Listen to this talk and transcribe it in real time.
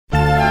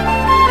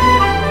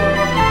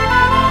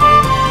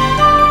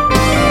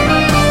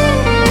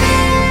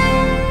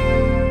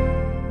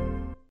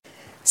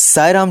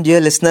Sairam, dear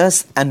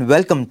listeners, and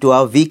welcome to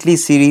our weekly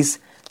series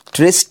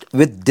Tryst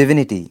with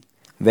Divinity,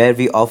 where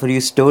we offer you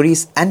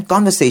stories and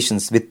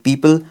conversations with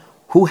people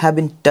who have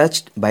been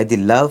touched by the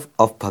love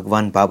of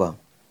Bhagwan Baba.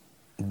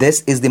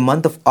 This is the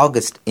month of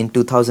August in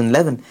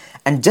 2011,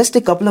 and just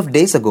a couple of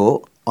days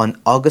ago,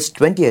 on August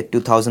 20th,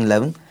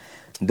 2011,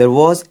 there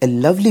was a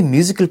lovely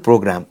musical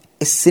program,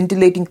 a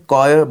scintillating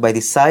choir by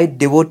the Sai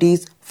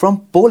devotees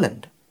from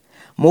Poland.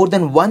 More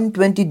than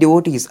 120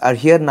 devotees are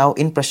here now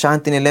in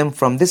Prashantinilayam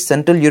from this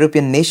Central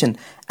European nation,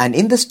 and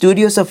in the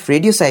studios of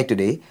Radio Sai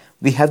today,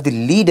 we have the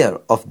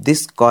leader of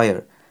this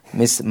choir,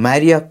 Miss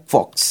Maria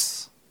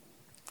Fox.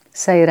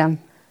 Sairam.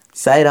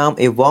 Sairam,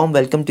 a warm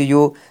welcome to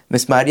you,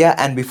 Miss Maria.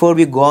 And before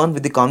we go on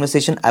with the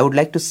conversation, I would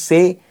like to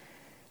say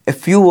a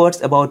few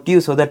words about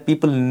you so that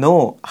people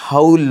know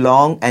how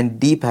long and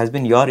deep has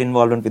been your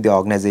involvement with the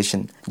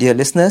organization. Dear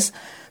listeners,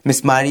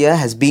 Miss Maria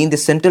has been the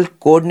central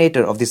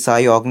coordinator of the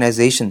Sai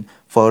organization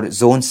for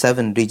Zone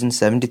 7, Region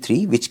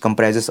 73, which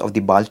comprises of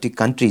the Baltic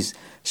countries.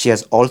 She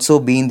has also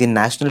been the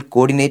national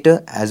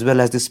coordinator as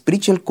well as the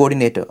spiritual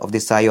coordinator of the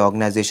Sai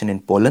organization in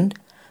Poland.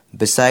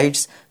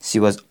 Besides, she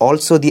was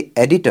also the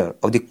editor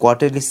of the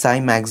quarterly Sai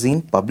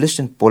magazine published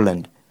in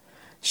Poland.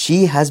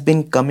 She has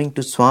been coming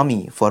to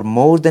Swami for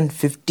more than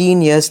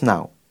 15 years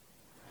now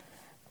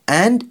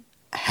and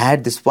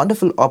had this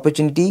wonderful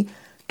opportunity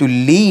to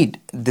lead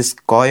this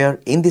choir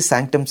in the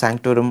Sanctum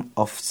Sanctorum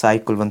of Sai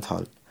Kulwant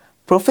Hall.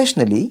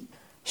 Professionally,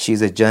 she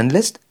is a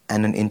journalist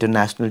and an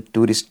international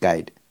tourist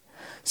guide.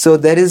 So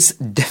there is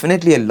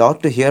definitely a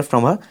lot to hear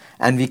from her,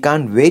 and we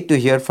can't wait to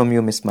hear from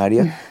you, Miss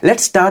Maria.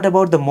 Let's start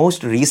about the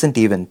most recent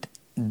event,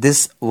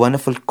 this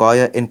wonderful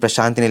choir in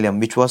Prashantinilayam,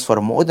 which was for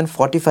more than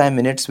 45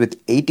 minutes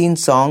with 18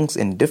 songs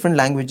in different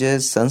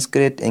languages,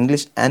 Sanskrit,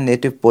 English and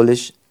native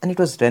Polish, and it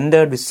was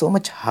rendered with so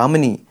much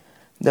harmony.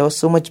 There was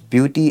so much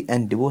beauty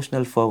and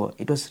devotional fervor.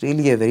 It was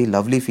really a very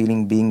lovely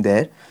feeling being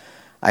there.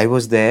 I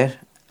was there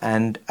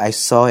and I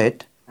saw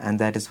it, and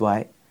that is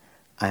why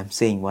I am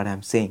saying what I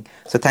am saying.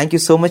 So thank you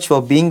so much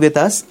for being with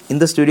us in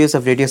the studios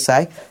of Radio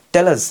Sai.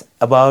 Tell us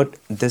about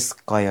this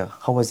choir.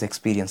 How was the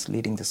experience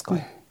leading this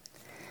choir?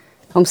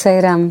 Om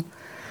Sairam.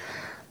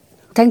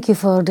 Thank you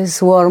for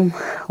these warm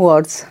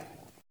words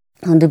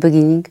on the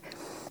beginning.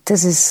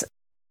 This is,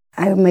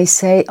 I may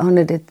say,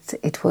 only that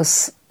it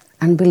was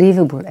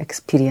unbelievable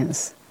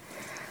experience.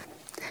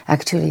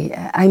 Actually,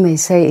 I may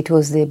say it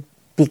was the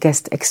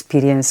biggest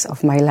experience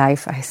of my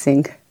life, I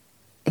think.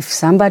 If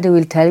somebody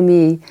will tell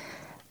me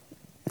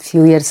a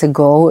few years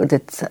ago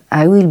that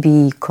I will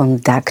be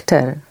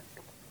conductor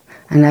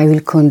and I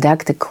will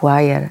conduct a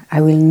choir,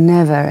 I will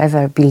never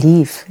ever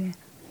believe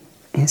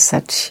in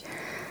such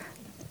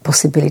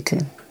possibility.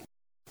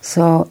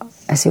 So,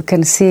 as you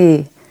can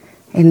see,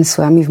 in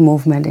Swami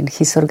movement, in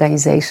his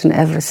organization,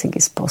 everything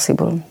is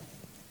possible.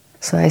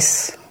 So I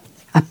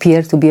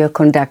appear to be a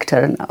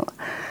conductor now.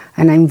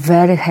 And I'm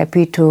very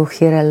happy to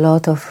hear a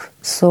lot of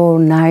so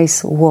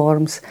nice,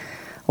 warm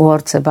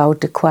words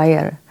about the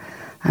choir.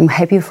 I'm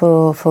happy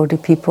for the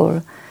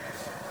people,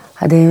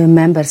 the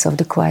members of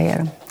the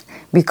choir,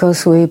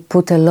 because we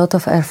put a lot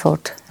of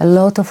effort, a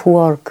lot of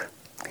work.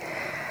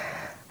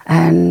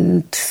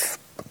 And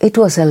it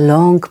was a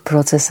long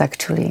process,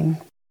 actually.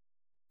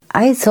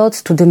 I thought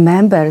to the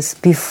members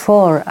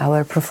before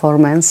our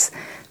performance,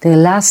 the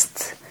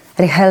last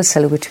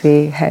rehearsal which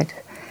we had,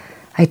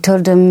 I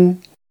told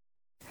them,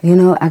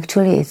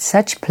 actually it's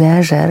such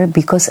pleasure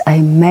because I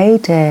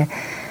made a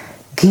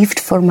gift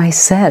for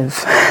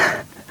myself.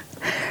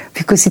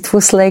 Because it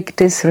was like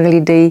this, really,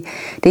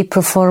 they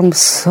performed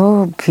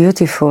so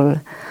beautiful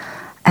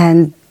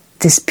and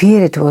the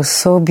spirit was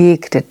so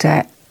big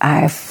that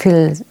I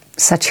feel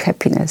such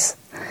happiness.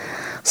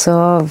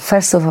 So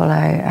first of all,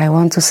 I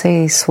want to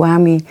say,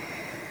 Swami,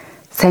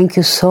 thank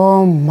you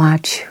so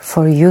much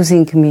for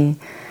using me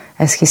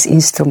as his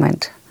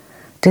instrument.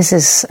 This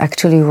is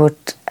actually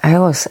what I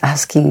was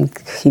asking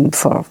him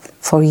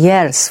for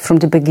years from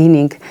the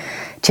beginning,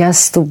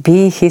 just to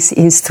be his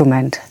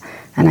instrument.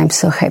 And I'm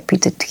so happy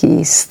that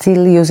he is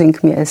still using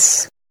me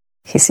as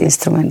his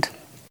instrument.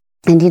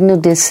 And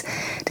this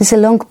is a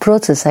long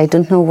process. I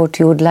don't know what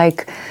you would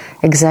like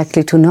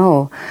exactly to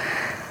know.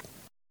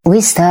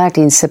 We start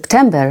in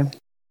September,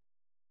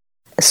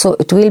 so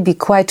it will be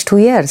quite 2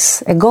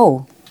 years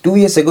ago. 2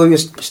 years ago you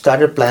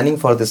started planning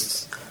for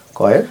this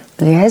choir?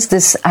 Yes,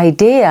 this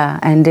idea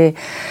and the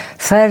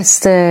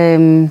first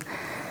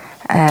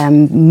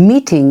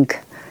meeting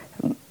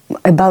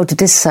about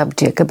this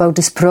subject, about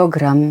this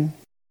program,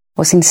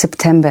 was in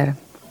September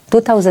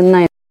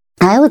 2009.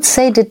 I would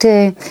say that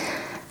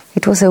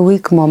it was a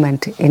weak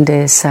moment in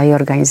the Sai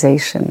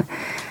organization.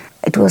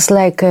 It was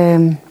like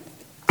a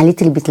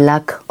little bit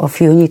lack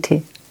of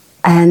unity.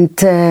 And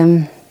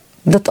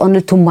not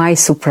only to my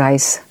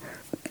surprise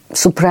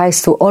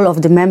to all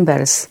of the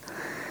members,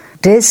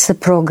 this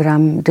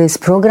program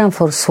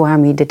for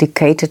Swami,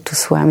 dedicated to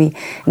Swami,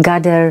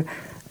 gathered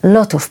a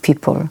lot of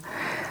people.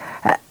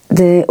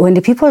 When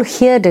the people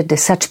hear that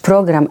such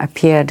program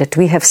appeared, that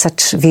we have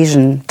such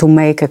vision to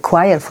make a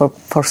choir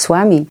for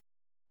Swami,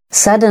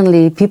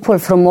 suddenly people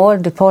from all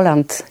the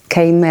Poland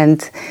came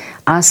and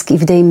asked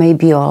if they may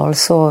be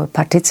also a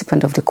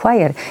participant of the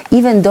choir,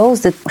 even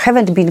those that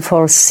haven't been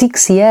for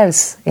 6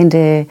 years in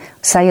the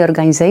Sai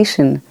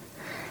organization,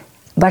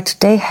 but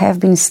they have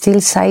been still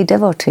Sai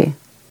devotee.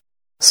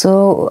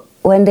 So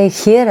when they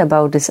hear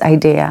about this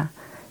idea,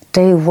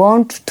 they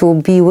want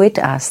to be with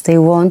us. They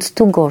want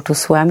to go to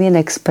Swami and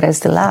express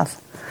the love.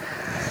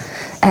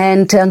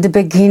 And in the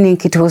beginning,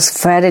 it was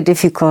very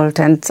difficult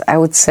and I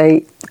would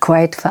say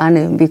quite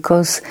funny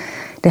because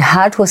the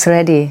heart was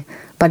ready,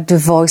 but the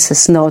voice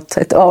is not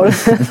at all.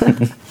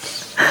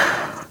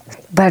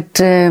 But,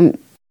 the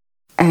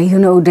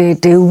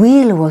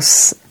will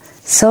was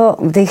so,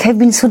 they have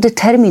been so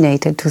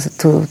determined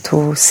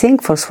to sing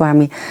for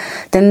Swami.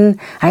 Then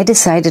I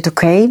decided,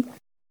 okay,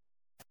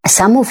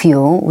 some of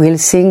you will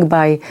sing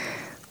by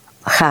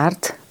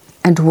heart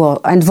and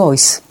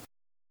voice.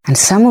 And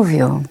some of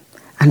you,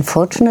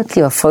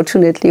 unfortunately or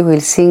fortunately,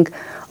 will sing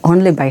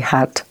only by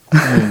heart.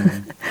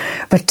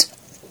 But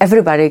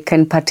everybody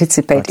can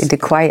participate in the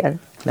choir.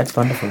 That's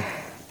wonderful.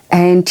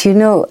 And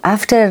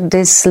after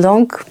this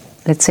long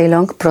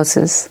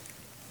process,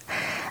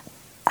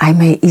 I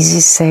may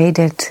easily say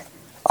that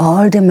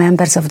all the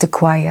members of the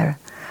choir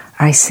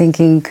are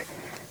singing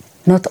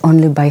not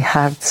only by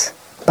hearts,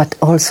 but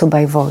also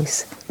by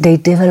voice. They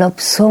develop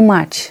so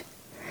much.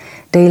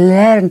 They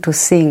learn to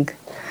sing,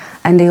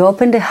 and they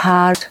open the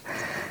heart,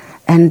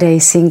 and they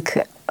sing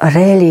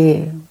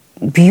really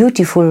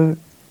beautiful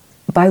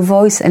by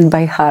voice and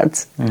by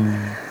heart.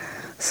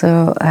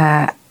 So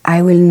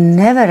I will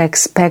never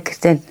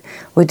expect that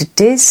with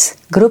this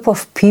group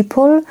of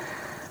people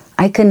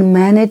I can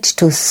manage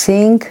to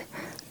sing,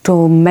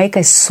 to make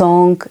a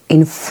song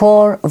in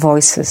 4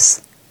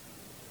 voices.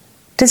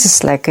 This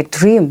is like a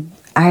dream.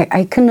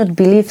 I cannot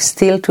believe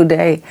still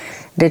today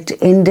that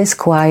in this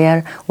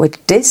choir,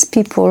 with these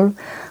people,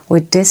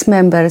 with these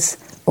members,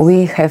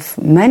 we have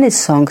many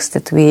songs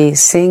that we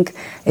sing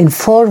in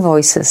 4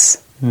 voices.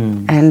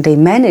 And they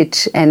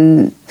manage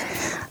and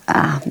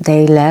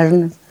they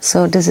learn.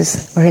 So this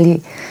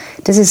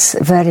is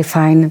very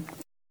fine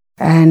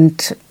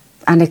and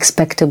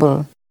unexpected.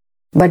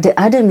 But the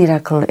other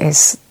miracle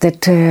is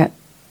that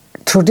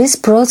through this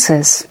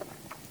process,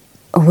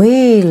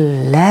 we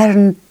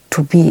learn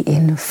to be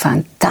in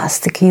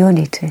fantastic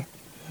unity.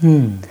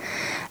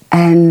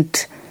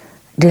 And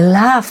the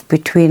love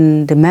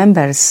between the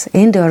members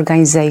in the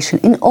organization,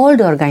 in all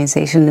the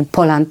organization in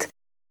Poland,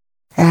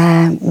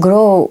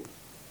 grow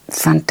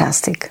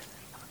fantastic.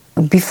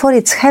 Before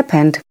it's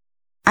happened,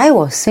 I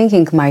was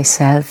thinking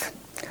myself,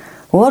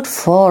 what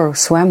for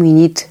Swami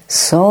need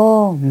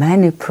so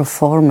many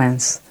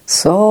performances,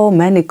 so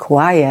many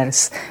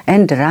choirs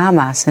and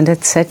dramas and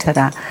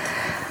etc.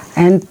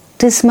 And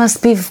this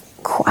must be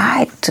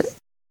quite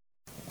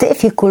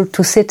difficult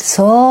to sit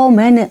so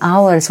many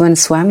hours when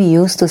Swami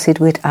used to sit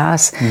with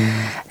us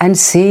and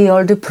see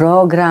all the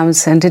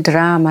programs and the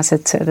dramas,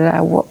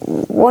 etc.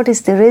 What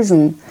is the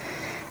reason?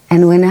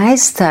 And when I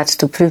start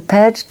to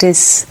prepare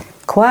this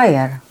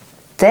choir,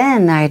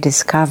 then I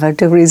discovered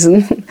the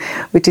reason,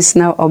 which is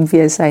now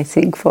obvious, I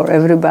think, for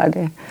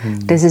everybody.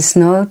 This is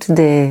not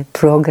the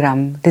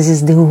program, this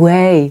is the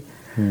way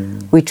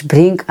which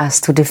brings us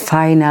to the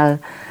final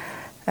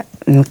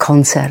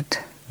concert.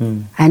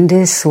 And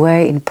this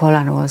way in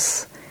Poland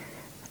was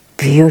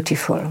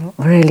beautiful.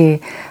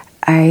 Really,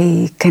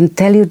 I can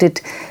tell you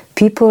that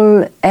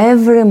people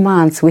every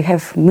month, we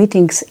have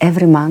meetings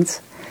every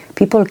month,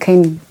 people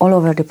came all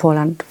over the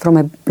Poland from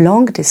a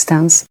long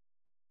distance.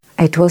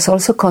 It was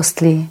also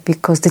costly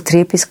because the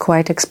trip is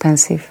quite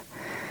expensive.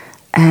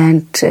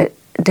 And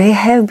they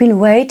have been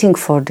waiting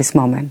for this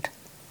moment.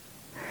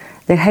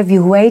 They have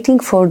been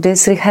waiting for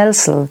this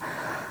rehearsal.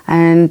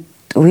 And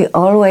we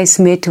always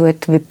meet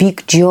with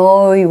big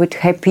joy, with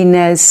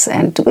happiness.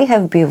 And we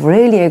have been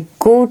really a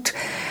good,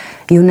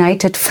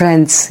 united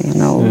friends,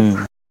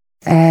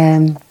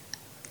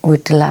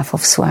 with the love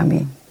of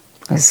Swami.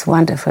 It was a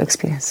wonderful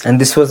experience. And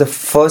this was the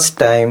first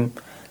time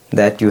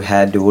that you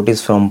had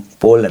devotees from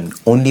Poland,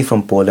 only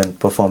from Poland,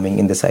 performing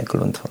in the Sai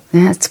Kulwantara.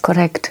 Yeah, that's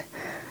correct.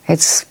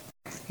 It's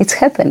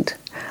happened.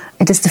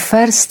 It is the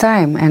first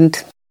time,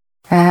 and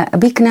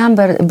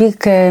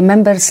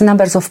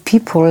numbers of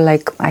people,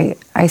 like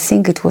I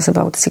think it was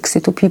about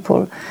 62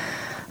 people,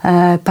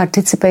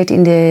 participate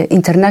in the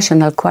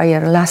international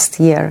choir last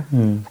year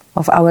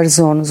of our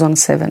zone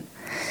 7.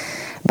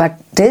 But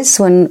this,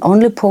 when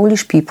only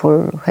Polish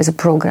people has a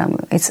program,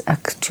 it's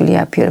actually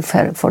appeared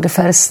for the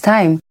first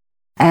time.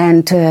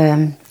 And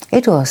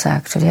it was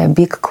actually a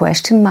big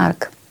question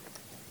mark.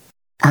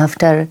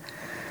 After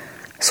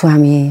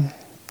Swami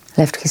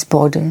left his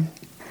body,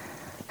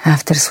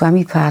 after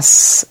Swami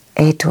passed,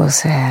 it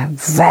was a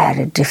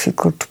very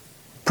difficult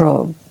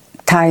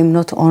time,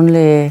 not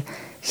only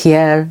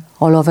here,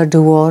 all over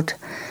the world,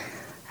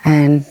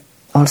 and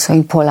also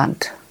in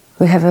Poland.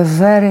 We have a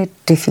very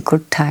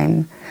difficult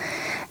time.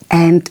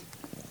 And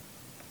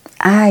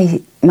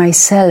I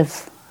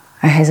myself,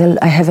 I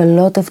have a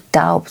lot of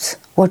doubts.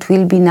 What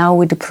will be now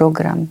with the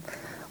program?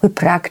 We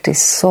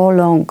practiced so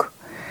long.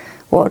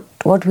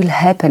 what will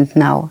happen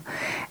now?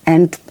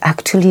 And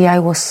actually I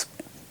must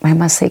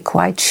say,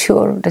 quite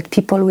sure that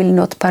people will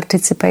not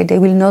participate, they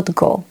will not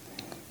go.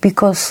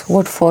 Because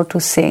what for to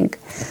sing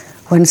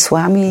when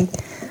Swami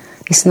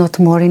is not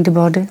more in the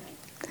body?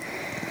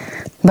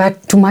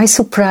 But to my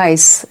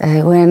surprise,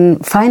 when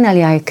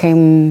finally I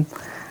came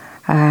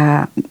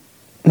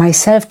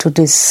myself to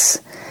this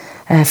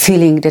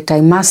feeling that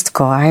I must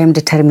go, I am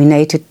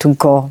determined to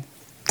go.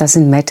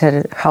 Doesn't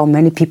matter how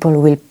many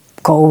people will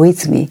go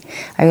with me.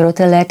 I wrote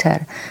a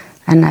letter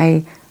and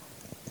I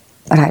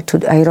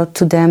wrote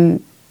to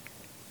them,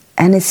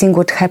 anything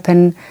would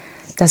happen,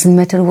 doesn't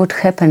matter what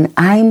happened,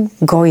 I'm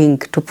going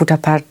to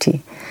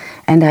Puttaparthi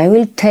and I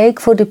will take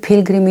for the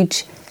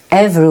pilgrimage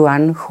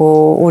everyone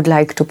who would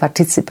like to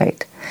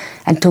participate.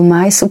 And to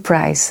my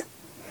surprise,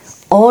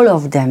 all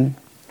of them,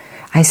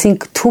 I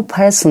think 2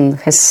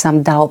 persons has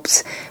some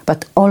doubts,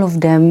 but all of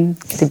them,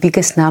 the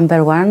biggest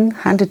number,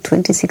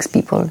 126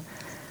 people,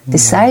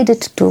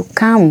 decided to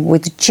come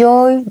with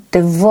joy,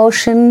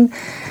 devotion,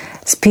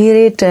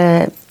 spirit,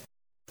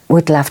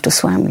 with love to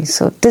Swami.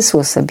 So this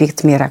was a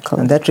big miracle.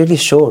 And that really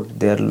showed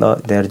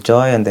their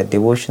joy and their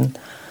devotion.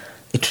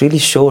 It really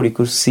showed. You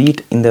could see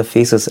it in their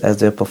faces as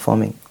they're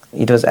performing.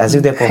 It was as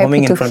if they're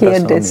performing in front of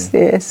Swami. This,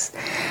 yes.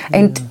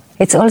 And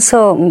it's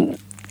also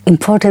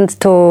important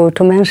to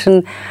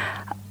mention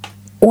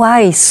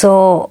why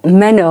so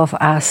many of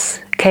us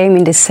came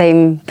in the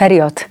same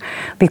period.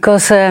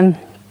 Because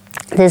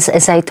there's,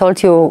 as I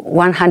told you,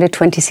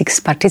 126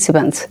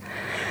 participants.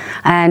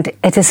 And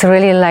it is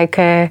really like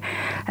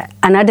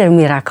another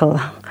miracle.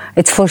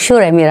 It's for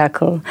sure a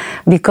miracle.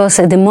 Because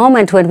at the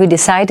moment when we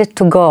decided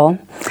to go,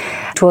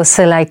 it was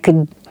like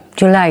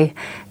July,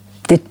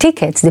 the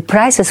tickets, the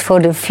prices for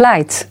the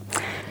flights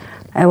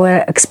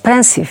were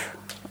expensive,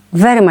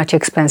 very much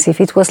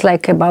expensive. It was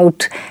like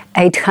about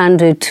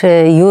 800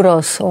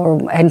 euros or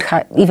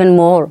even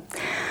more.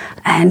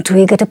 And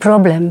we get a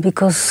problem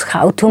because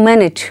how to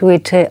manage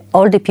with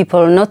all the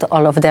people, not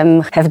all of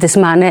them have this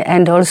money,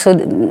 and also,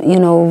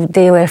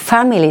 they were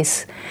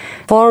families,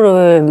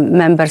 4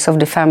 members of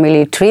the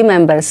family, 3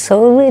 members,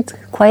 so it's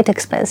quite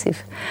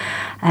expensive.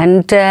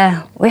 And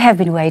we have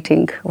been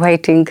waiting.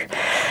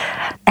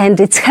 And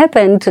it's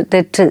happened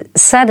that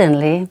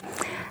suddenly,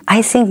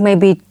 I think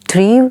maybe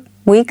 3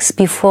 weeks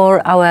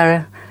before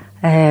our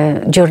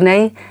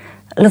journey,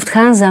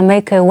 Lufthansa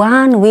make a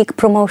 1-week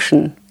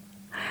promotion.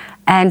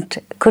 And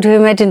could you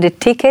imagine, the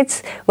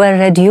tickets were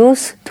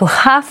reduced to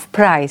half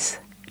price.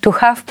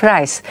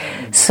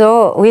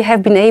 So we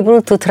have been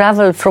able to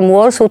travel from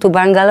Warsaw to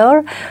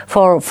Bangalore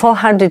for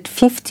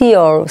 450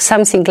 or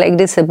something like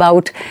this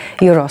about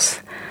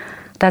euros.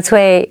 That's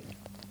why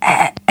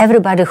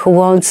everybody who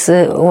wants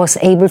was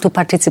able to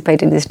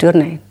participate in this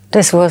journey.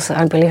 This was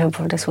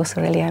unbelievable. This was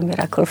really a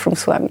miracle from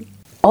Swami.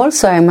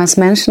 Also, I must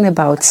mention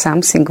about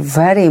something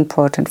very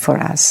important for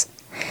us,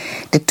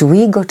 that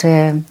we got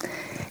a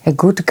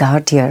good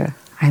guardian.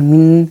 I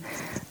mean,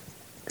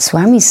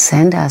 Swami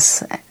sent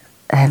us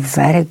a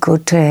very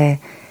good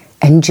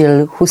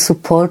angel who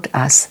support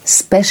us,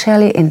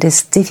 especially in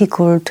this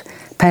difficult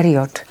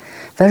period.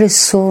 Very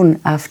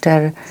soon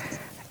after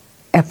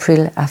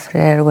April,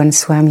 after when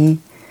Swami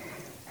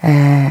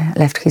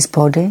left his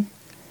body,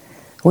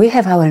 we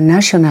have our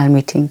national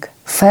meeting.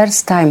 For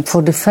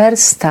the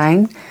first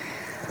time,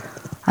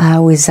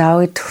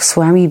 without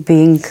Swami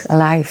being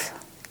alive.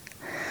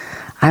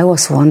 I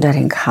was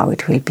wondering how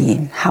it will be,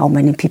 how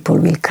many people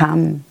will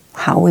come,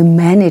 how we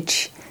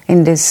manage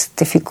in this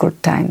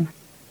difficult time.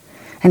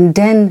 And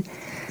then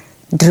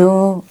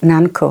Drew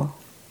Nanko,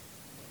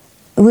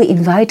 we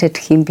invited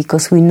him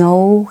because we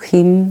know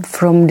him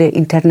from the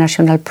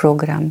international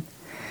program.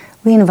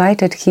 We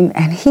invited him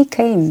and he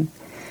came.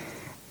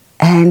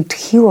 And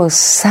he was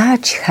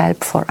such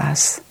help for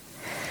us.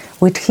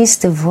 With his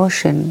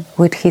devotion,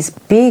 with his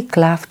big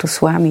love to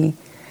Swami,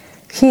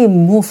 he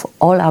moved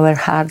all our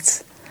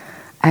hearts.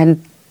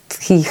 And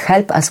he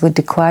helped us with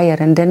the choir,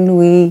 and then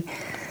we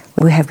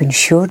have been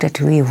sure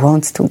that we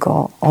want to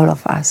go, all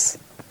of us.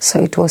 So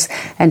it was,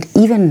 and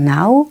even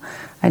now,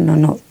 I don't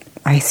know,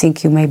 I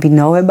think you maybe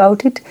know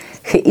about it,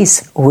 he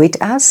is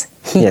with us,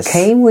 he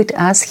came with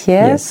us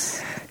here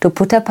to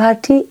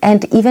Puttaparthi,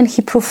 and even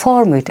he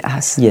performed with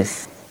us.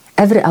 Yes.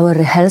 Every our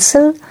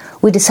rehearsal,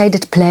 we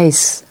decided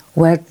place,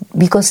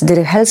 because the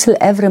rehearsal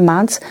every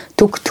month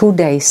took 2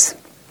 days.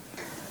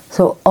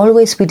 So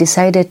always we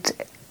decided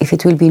if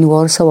it will be in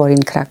Warsaw or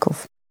in Krakow.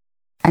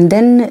 And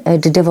then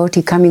the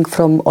devotee coming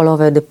from all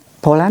over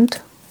Poland,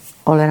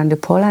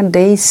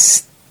 they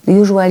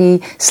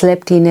usually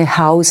slept in the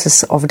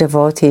houses of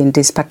devotee in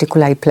this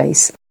particular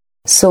place.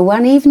 So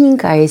one evening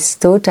I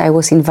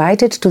was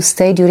invited to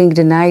stay during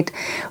the night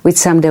with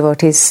some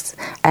devotees,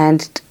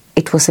 and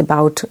it was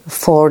about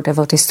 4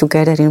 devotees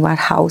together in one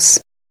house.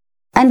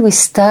 And we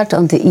start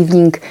on the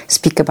evening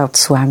speak about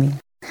Swami.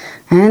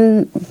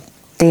 And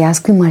they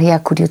asked me, Maria,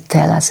 could you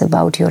tell us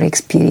about your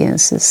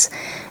experiences,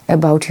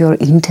 about your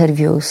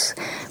interviews,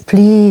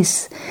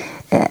 please?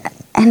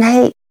 And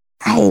I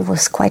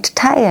was quite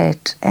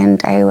tired,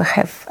 and I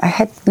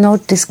had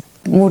not this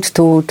mood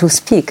to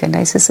speak. And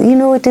I said,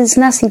 it is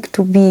nothing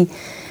to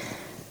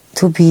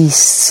be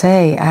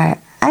say.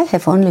 I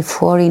have only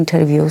 4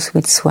 interviews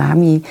with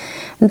Swami.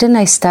 And then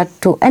I start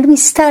and we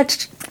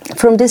start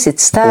from this.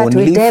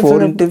 Only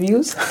 4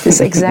 interviews? This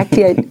is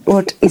exactly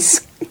what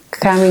is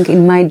coming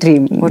in my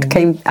dream, what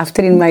came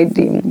after in my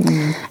dream.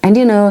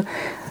 And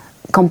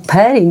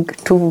comparing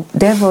to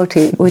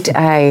devotee, which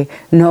I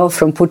know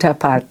from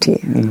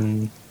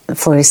Puttaparthi,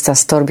 for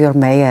instance, Torbjörn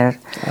Meyer,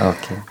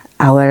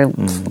 our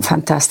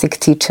fantastic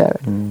teacher,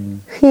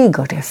 he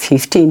got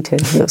 50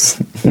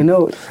 interviews.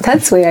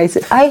 That's why I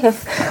said,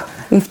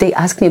 if they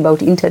ask me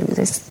about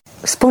interviews,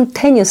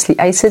 spontaneously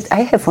I said,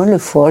 I have only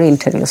 4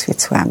 interviews with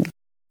Swami.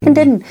 And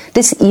then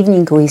this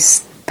evening we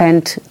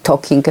spent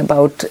talking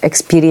about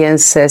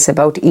experiences,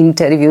 about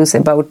interviews,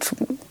 about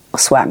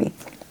Swami.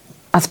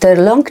 After a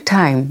long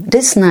time,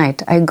 this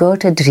night I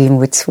got a dream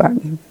with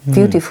Swami,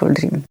 beautiful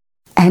dream.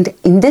 And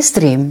in this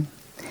dream,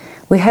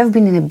 we have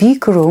been in a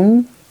big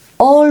room,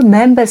 all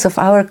members of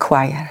our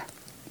choir.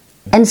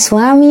 And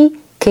Swami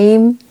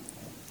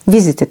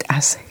visited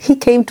us. He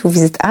came to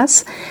visit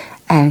us,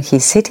 and he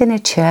sit in a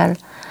chair,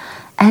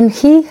 and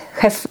he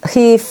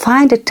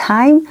find a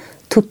time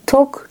to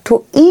talk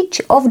to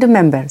each of the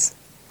members.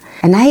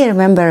 And I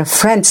remember a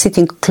friend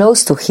sitting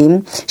close to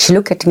him. She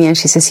looked at me and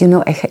she says,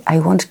 I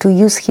want to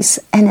use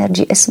his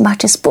energy as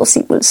much as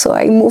possible. So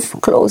I move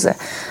closer.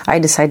 I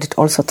decided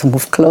also to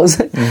move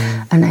closer.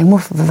 And I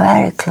moved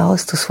very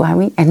close to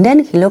Swami. And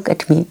then he looked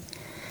at me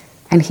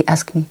and he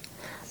asked me,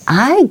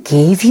 I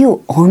gave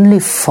you only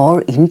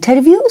 4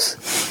 interviews?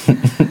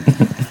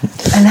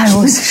 And I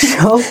was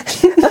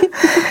shocked.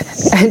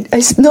 And I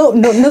said, no,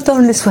 not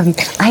only Swami.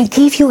 I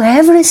gave you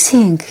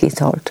everything, he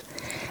thought.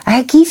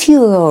 I give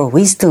you your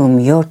wisdom,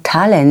 your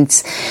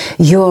talents,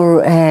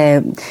 your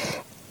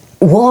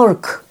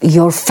work,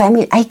 your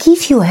family. I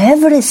give you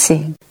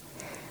everything.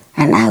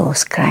 And I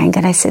was crying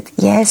and I said,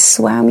 yes,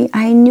 Swami,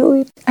 I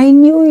knew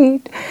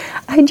it.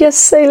 I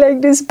just say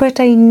like this, but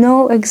I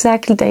know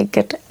exactly that I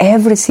get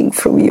everything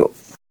from you.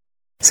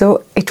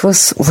 So it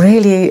was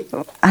really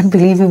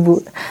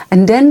unbelievable.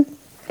 And then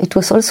it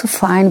was also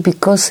fine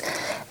because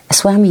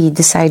Swami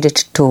decided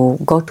to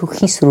go to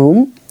his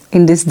room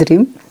in this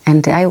dream,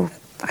 and I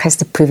has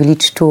the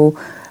privilege to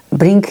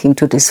bring him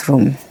to this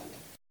room.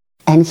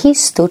 And he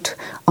stood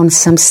on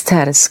some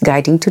stairs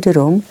guiding to the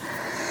room.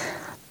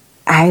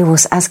 I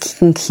was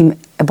asking him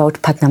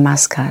about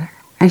Padnamaskar,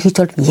 and he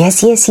told me,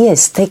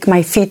 yes, take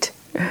my feet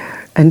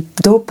and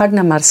do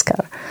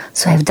Padnamaskar.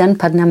 So I've done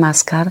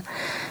Padnamaskar.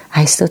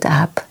 I stood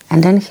up,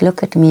 and then he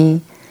looked at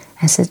me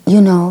and said,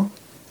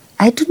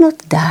 I do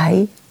not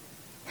die.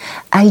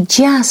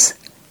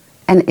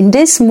 And in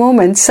this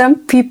moment, some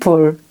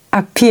people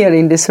appear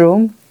in this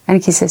room,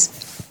 and he says,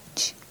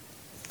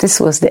 this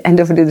was the end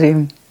of the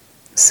dream.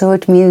 So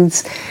it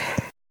means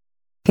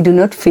he do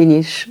not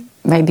finish.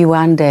 Maybe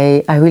one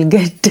day I will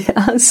get the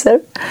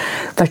answer.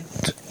 But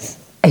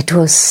it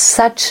was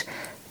such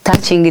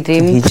touching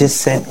dream. He just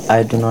said,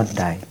 I do not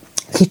die.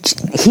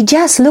 He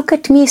just looked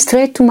at me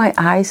straight to my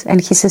eyes and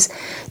he says,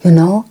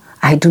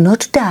 I do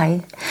not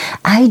die.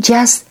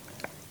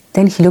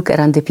 Then he looked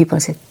around the people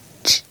and said,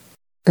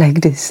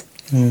 like this.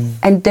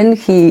 And then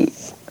he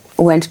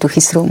went to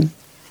his room.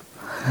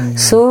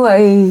 So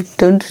I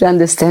don't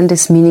understand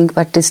this meaning,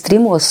 but this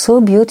dream was so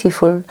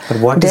beautiful. But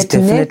what is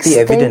definitely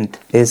evident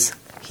is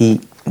he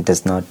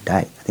does not die.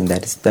 I think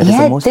that is the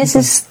most this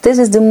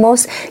is the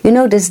most,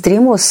 this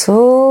dream was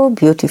so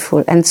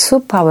beautiful and so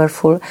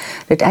powerful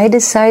that I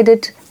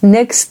decided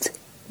next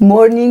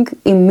morning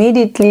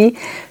immediately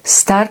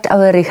start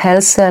our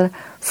rehearsal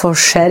for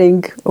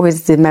sharing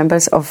with the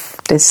members of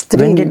this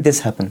dream. When did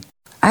this happen?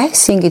 I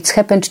think it's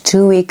happened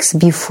 2 weeks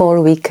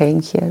before we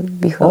came here.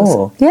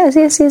 Because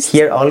yes. He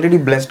had already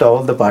blessed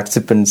all the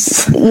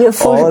participants.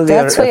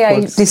 That's why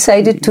I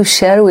decided to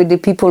share with the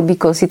people,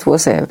 because it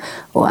was a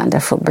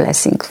wonderful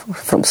blessing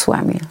from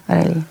Swami,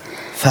 really.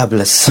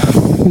 Fabulous.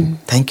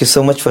 Thank you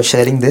so much for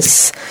sharing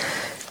this.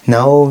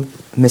 Now,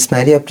 Miss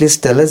Maria, please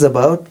tell us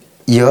about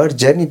your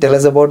journey. Tell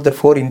us about the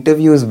 4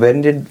 interviews. When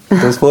did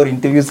those 4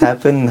 interviews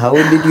happen? How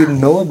did you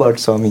know about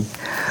Swami?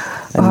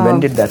 And when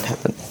did that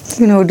happen?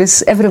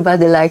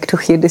 Everybody like to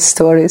hear these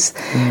stories.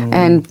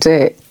 And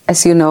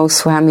as you know,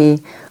 Swami,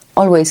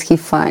 always he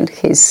find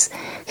his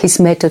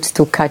method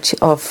to catch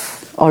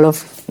off all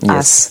of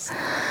us.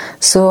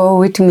 So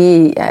with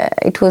me,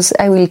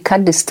 I will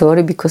cut the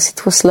story because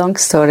it was long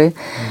story.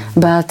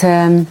 But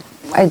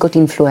I got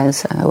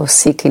influenza. I was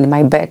sick in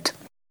my bed.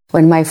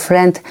 When my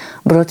friend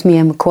brought me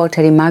a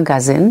quarterly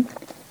magazine,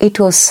 it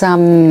was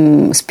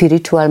some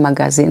spiritual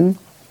magazine.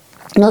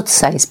 Not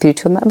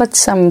spiritual, but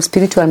some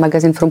spiritual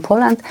magazine from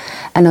Poland.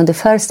 And on the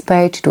first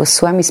page, it was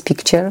Swami's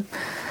picture.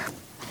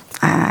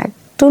 I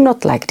do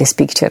not like this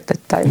picture at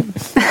that time.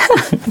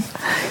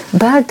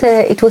 But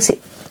it was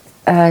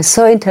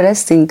so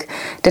interesting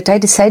that I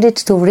decided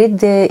to read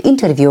the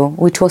interview,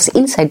 which was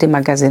inside the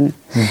magazine.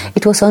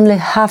 It was only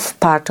half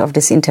part of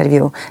this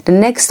interview. The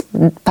next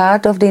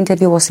part of the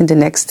interview was in the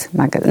next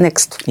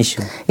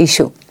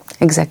issue.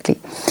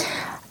 Exactly.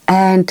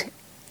 And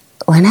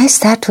when I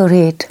start to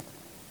read,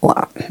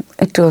 well,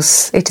 it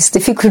is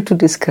difficult to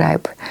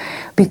describe,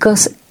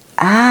 because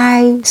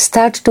I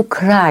start to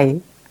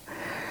cry.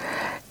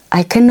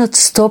 I cannot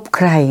stop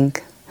crying,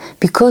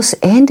 because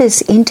in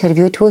this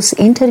interview, it was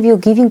interview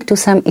giving to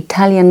some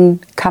Italian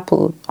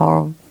couple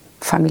or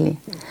family.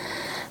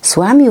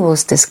 Swami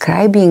was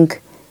describing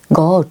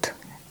God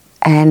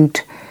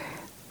and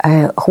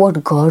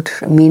what God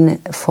mean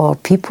for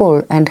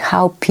people and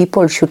how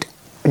people should,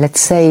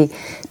 let's say,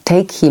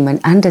 take Him and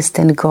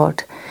understand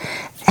God.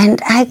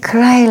 And I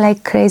cry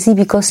like crazy,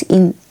 because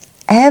in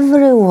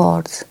every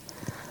word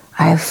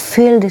I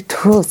feel the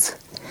truth.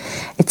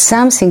 It's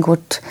something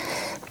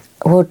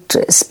what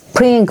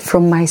spring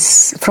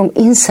from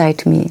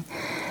inside me.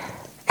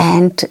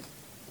 And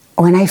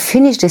when I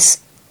finished this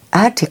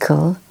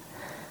article,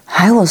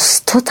 I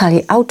was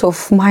totally out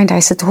of mind. I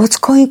said, what's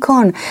going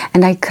on?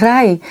 And I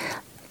cry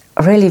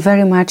really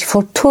very much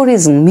for two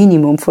reasons,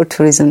 minimum for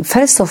two reasons.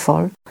 First of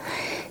all,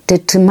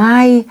 that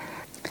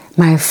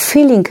my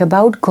feeling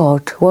about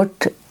God,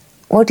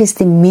 what is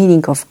the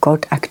meaning of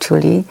God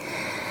actually,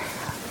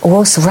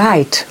 was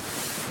right.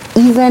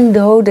 Even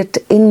though that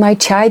in my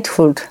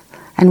childhood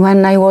and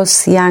when I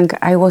was young,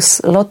 I was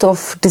a lot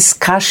of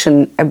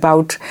discussion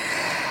about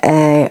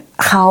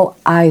how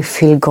I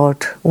feel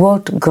God,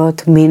 what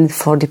God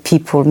means for the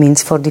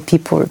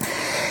people,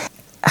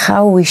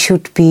 how we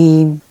should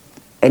be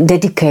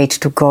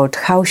dedicated to God,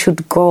 how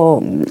should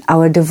go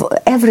our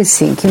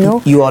everything, you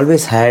know. You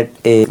always had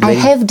a I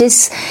have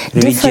this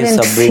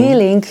different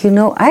feeling, you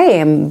know.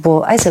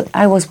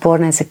 I was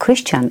born as a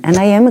Christian, and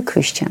I am a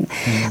Christian.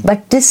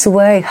 But this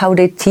way, how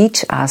they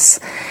teach us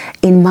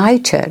in my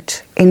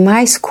church, in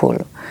my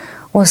school,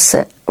 was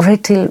a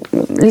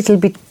little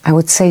bit, I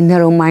would say,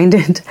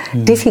 narrow-minded,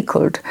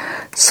 difficult.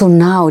 So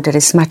now there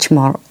is much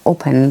more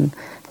open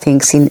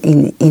things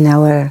in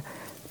our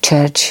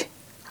church.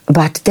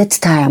 But that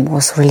time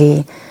was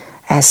really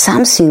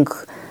something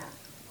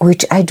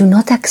which I do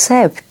not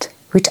accept,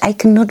 which I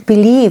cannot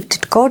believe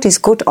that God is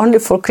good only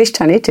for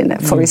Christianity,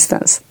 for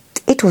instance.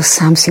 It was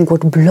something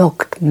what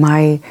blocked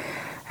my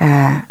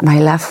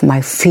love,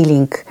 my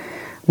feeling,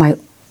 my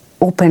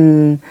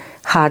open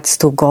hearts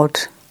to God.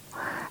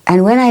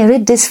 And when I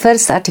read this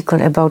first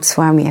article about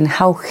Swami and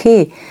how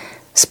he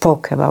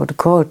spoke about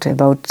God,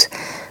 about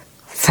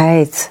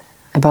faith,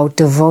 about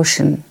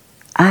devotion,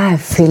 I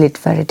feel it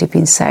very deep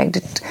inside.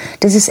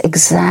 This is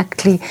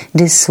exactly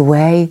this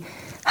way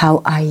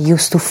how I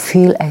used to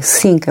feel and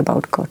think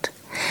about God.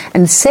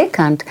 And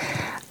second,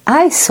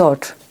 I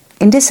thought,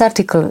 in this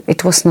article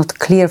it was not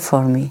clear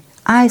for me,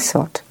 I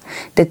thought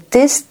that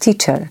this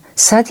teacher,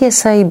 Sathya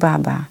Sai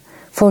Baba,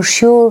 for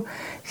sure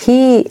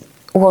he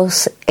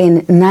was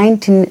in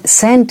 19th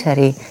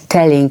century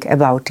telling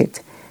about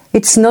it.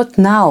 It's not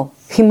now.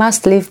 He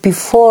must live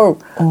before.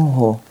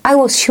 Oh. I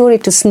was sure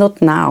it is not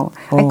now.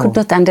 Oh. I could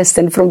not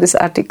understand from this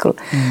article.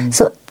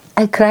 So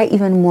I cry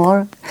even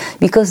more,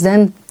 because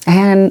then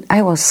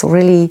I was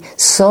really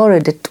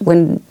sorry that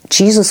when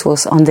Jesus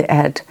was on the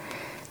earth,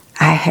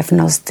 I have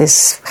not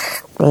this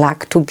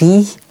luck to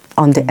be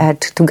on the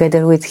earth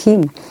together with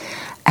him.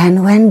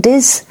 And when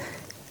this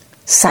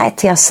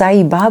Sathya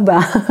Sai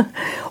Baba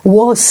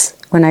was,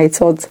 when I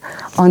thought,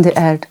 on the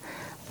earth,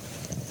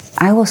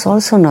 I was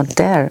also not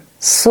there.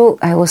 So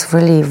I was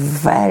really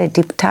very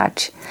deep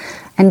touch.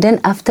 And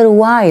then after a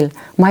while,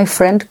 my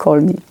friend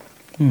called me.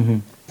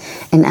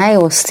 And I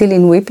was still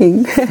in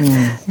weeping.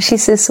 She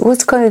says,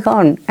 what's going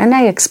on? And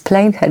I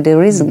explained her the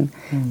reason.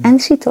 And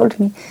she told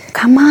me,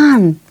 come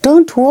on,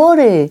 don't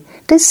worry.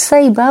 This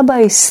Sai Baba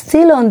is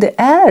still on the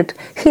earth.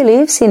 He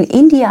lives in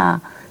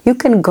India. You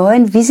can go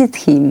and visit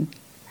him.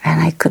 And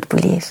I could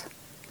believe.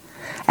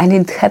 And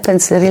it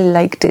happens really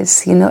like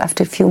this. You know,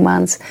 after a few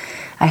months,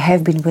 I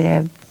have been with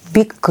a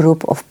big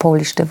group of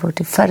Polish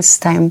devotees,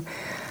 first time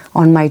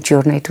on my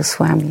journey to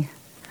Swami.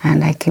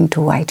 And I came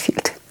to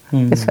Whitefield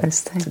the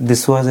first time.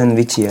 This was in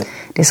which year?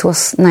 This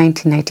was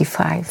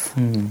 1995.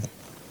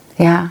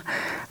 Yeah.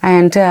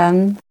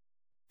 And,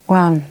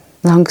 well,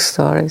 long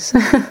stories.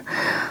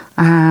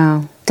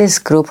 This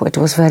group, it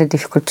was very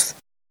difficult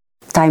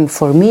time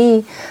for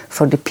me,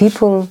 for the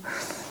people.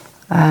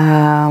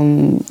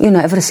 You know,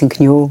 everything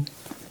new.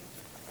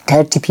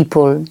 30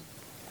 people.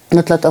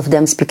 Not a lot of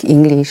them speak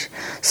English,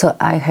 so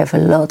I have a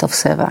lot of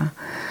seva.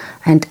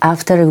 And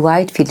after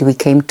Whitefield, we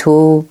came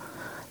to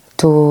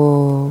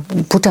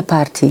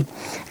Puttaparthi.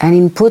 And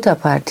in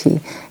Puttaparthi,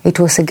 it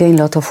was again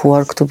a lot of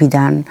work to be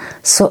done.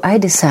 So I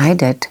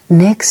decided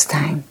next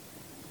time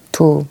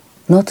to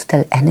not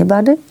tell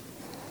anybody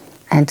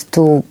and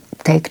to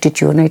take the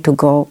journey to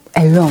go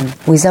alone,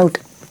 without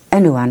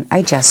anyone.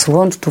 I just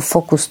want to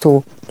focus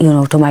to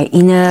my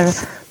inner,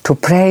 to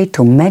pray,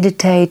 to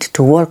meditate,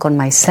 to work on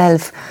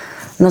myself,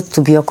 not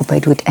to be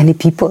occupied with any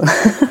people.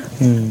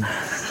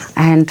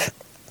 And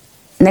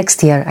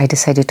next year I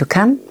decided to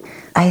come.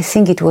 I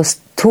think it was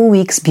 2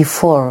 weeks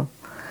before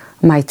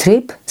my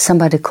trip,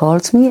 somebody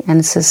calls me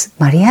and says,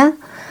 Maria,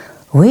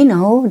 we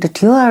know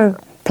that you are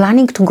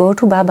planning to go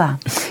to Baba.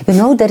 You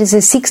know, there is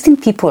 16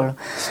 people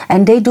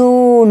and they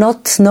do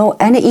not know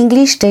any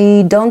English.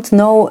 They don't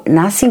know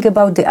nothing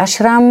about the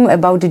ashram,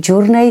 about the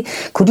journey.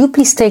 Could you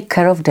please take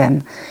care of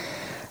them?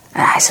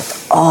 And I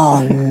said,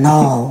 oh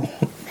no.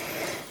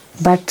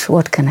 But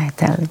what can I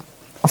tell?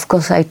 Of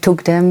course, I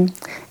took them.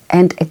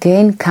 And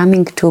again,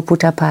 coming to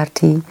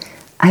Puttaparthi,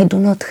 I do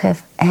not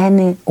have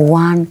any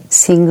one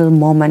single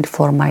moment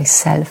for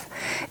myself.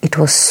 It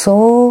was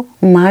so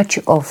much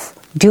of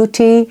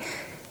duty,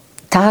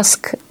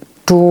 task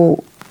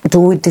to do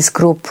with this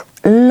group.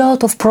 A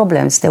lot of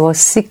problems. They were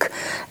sick.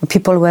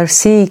 People were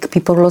sick.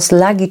 People lost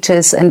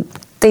luggages and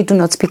they do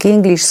not speak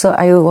English. So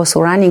I was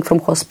running from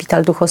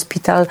hospital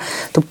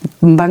to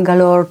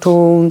Bangalore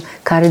to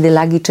carry the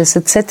luggages,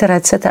 etc.,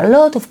 etc. A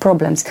lot of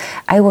problems.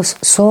 I was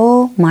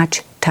so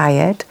much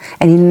tired.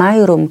 And in my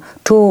room,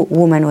 2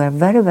 women were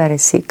very, very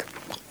sick.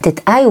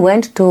 That I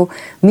went to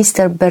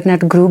Mr.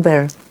 Bernard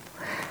Gruber.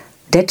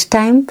 That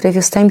time,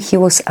 previous time, he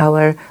was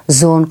our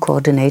zone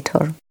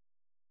coordinator.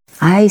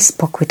 I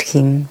spoke with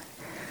him,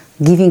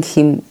 giving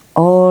him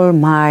all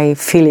my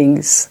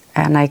feelings,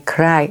 and I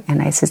cried,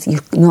 and I said, you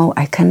know,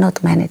 I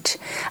cannot manage.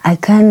 I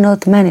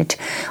cannot manage.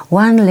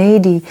 One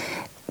lady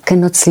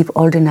cannot sleep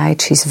all the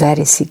night, she's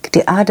very sick.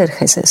 The other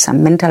has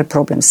some mental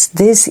problems.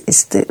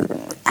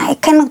 I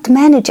cannot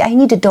manage. I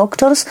need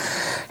doctors.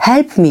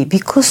 Help me,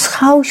 because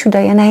how should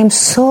I? And I am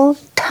so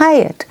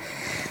tired.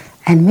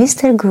 And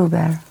Mr.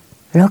 Gruber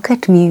looked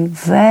at me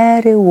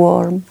very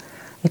warm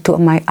into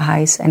my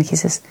eyes, and he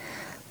says,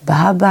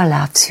 Baba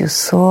loves you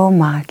so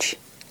much.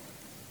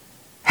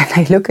 And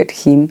I look at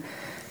him,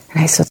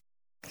 and I thought,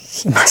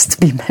 he must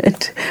be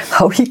mad.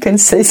 How he can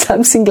say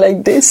something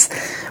like this?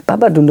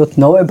 Baba do not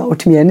know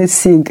about me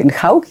anything, and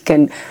how he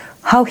can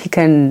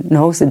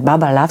know that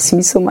Baba loves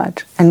me so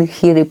much? And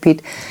he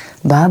repeat,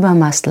 Baba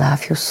must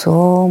love you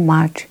so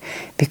much,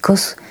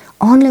 because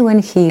only when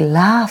he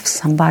loves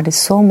somebody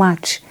so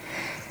much,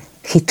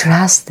 he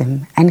trusts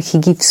them, and he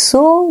gives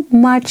so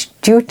much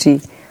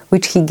duty,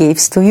 which he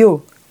gives to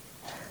you.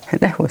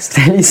 And I was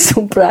really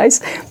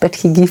surprised, but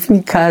he gave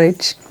me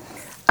courage.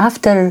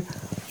 After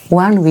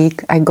 1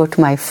 week, I got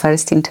my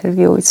first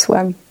interview with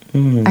Swami.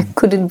 I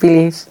couldn't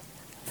believe.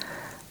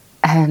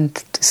 And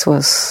this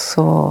was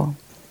so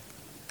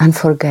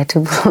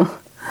unforgettable.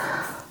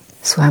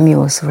 Swami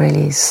was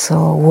really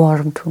so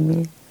warm to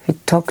me. He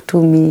talked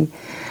to me.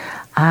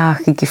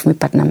 He gave me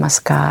Pat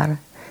Namaskar.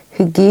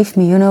 He gave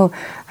me,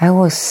 I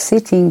was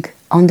sitting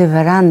on the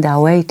veranda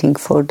waiting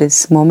for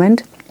this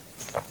moment,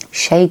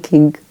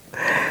 shaking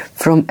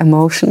from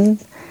emotion.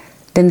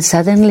 Then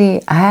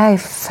suddenly I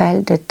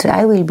felt that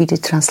I will be the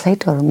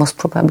translator, most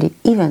probably,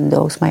 even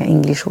though my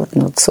English was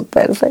not so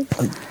perfect.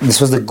 This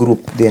was the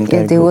group, the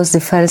entire group?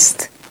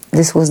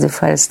 This was the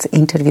first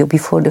interview,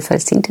 before the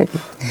first interview.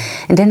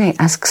 And then I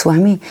asked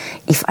Swami,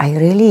 if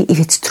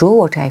it's true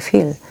what I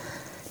feel,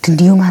 then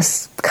you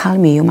must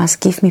calm me, you must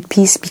give me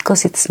peace,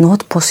 because it's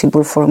not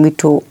possible for me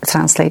to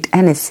translate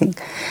anything.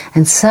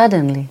 And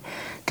suddenly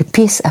the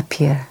peace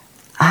appeared.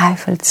 I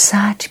felt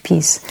such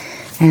peace,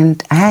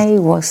 and I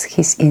was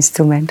his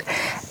instrument,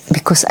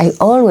 because I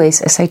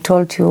always, as I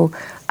told you,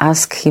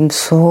 ask him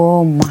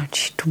so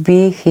much to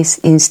be his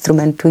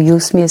instrument, to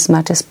use me as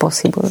much as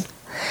possible.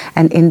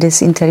 And in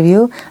this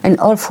interview, and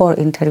all 4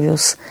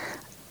 interviews,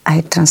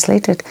 I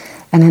translated.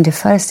 And in the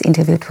first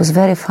interview, it was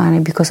very funny,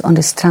 because on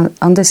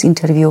this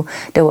interview,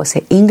 there was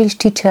an English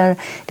teacher,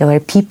 there were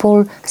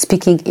people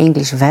speaking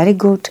English very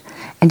good.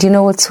 And you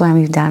know what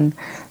Swami done?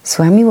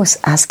 Swami was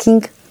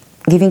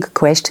giving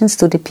questions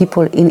to the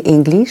people in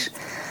English,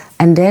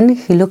 and then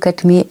he looked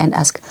at me and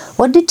asked,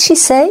 what did she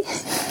say?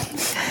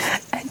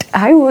 And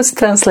I was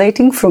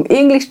translating from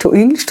English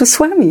to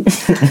Swami.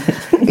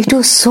 It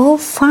was so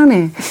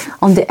funny.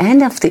 On the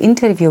end of the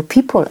interview,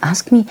 people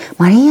asked me,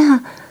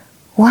 Maria,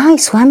 why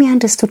Swami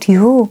understood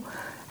you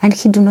and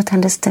he do not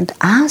understand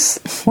us?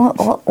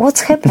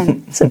 What's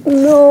happened? I said,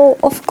 no,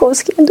 of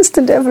course he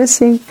understood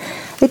everything.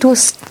 It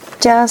was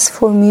just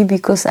for me,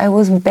 because I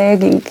was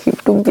begging him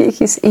to be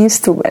his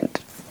instrument.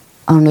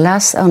 On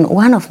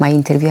one of my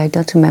interview, I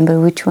don't remember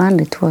which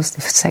one, it was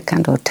the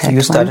second or third one. So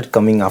you started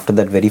coming after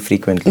that very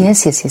frequently?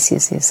 Yes,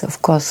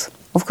 of course.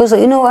 Of course,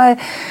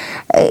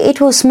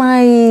 it was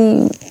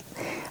my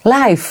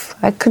life.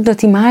 I could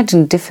not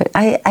imagine different.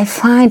 I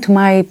find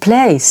my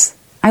place.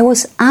 I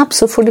was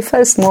absolutely, for the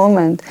first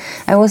moment,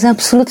 I was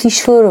absolutely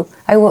sure.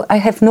 I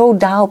have no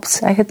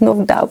doubts. I had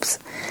no doubts.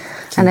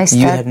 And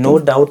you had no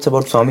doubts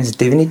about Swami's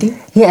divinity?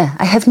 Yeah,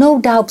 I have no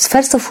doubts.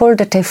 First of all,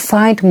 that I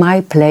find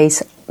my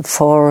place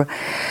for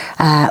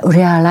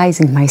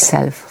realizing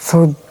myself,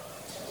 for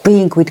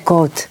being with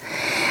God.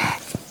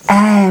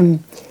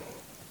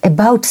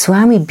 About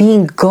Swami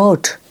being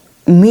God,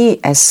 me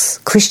as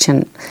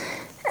Christian,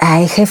 I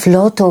have a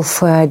lot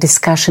of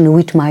discussion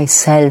with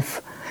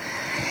myself.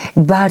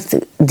 But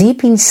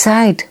deep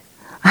inside,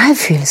 I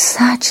feel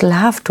such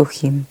love to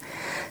him,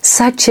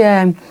 such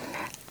a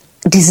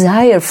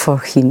desire for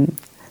him,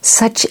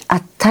 such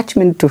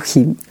attachment to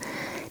him,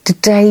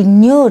 that I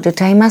knew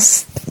that I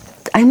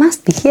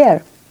must be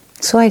here.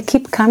 So I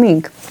keep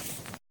coming.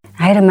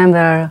 I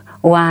remember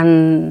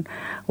one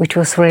which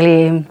was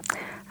really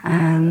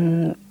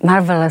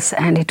marvelous,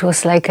 and it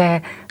was like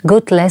a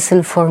good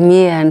lesson for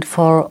me and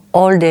for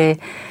all the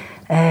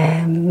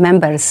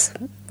members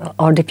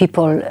or the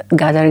people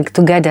gathering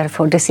together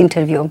for this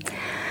interview.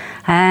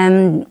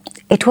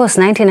 It was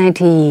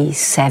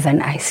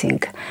 1997, I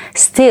think.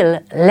 Still,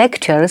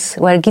 lectures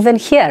were given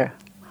here,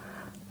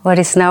 where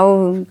is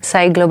now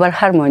Psy Global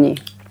Harmony.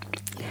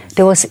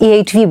 There was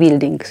EHV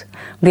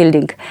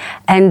building,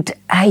 and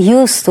I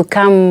used to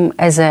come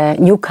as a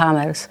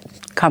newcomer.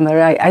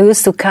 I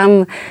used to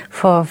come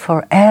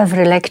for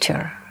every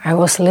lecture. I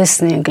was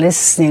listening,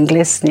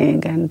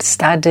 and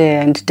study,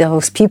 and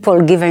those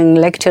people giving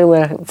lecture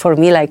were for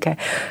me like a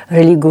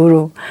really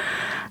guru.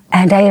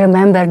 And I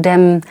remember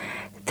them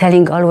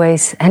telling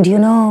always, and you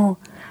know,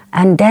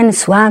 and then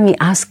Swami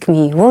asked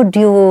me, what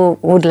you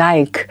would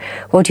like,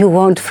 what you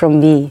want from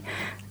me.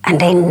 And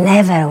they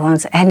never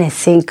want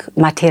anything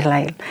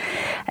material.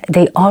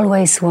 They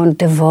always want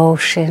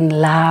devotion,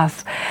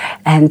 love.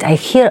 And I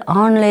hear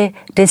only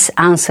these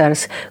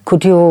answers.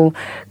 Could you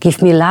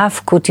give me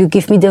love? Could you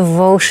give me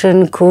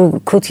devotion?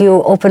 Could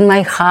you open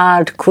my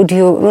heart? Could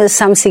you,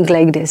 something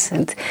like this.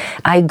 And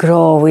I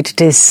grow with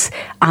these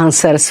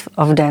answers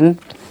of them.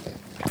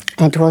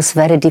 It was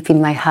very deep in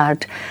my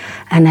heart.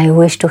 And I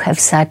wish to have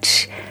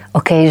such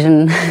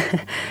occasion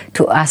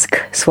to ask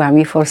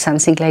Swami for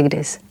something like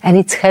this. And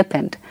it's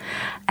happened.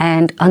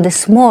 And on the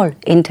small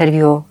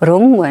interview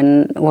room,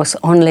 when it was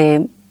only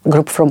a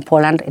group from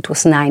Poland, it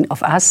was 9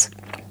 of us,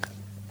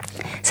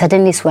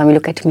 suddenly Swami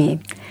looked at me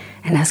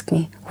and asked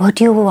me, what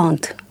do you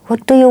want?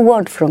 What do you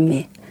want from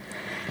me?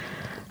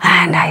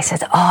 And I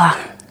said,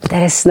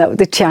 there is now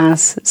the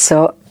chance.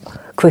 So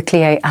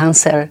quickly I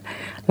answered.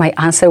 My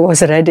answer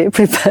was ready,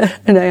 prepared,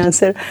 and I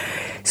answered,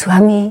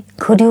 Swami,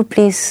 could you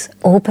please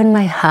open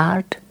my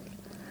heart?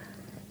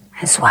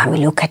 And Swami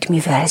looked at me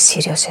very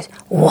serious and said,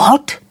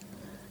 what?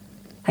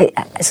 I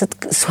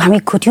said, Swami,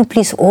 could you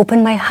please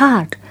open my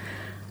heart?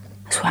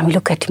 Swami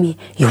looked at me,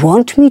 you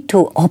want me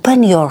to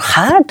open your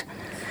heart?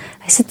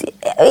 I said,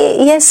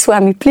 yes,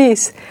 Swami,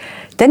 please.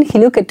 Then he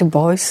looked at the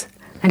boys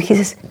and he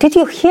says, did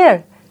you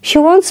hear? She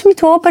wants me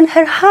to open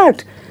her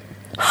heart.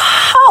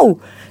 How?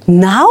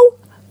 Now?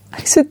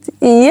 I said,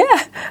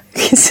 yeah.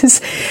 He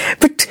says,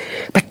 but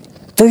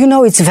do you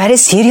know, it's a very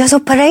serious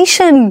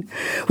operation.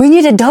 We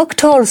need a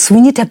doctors,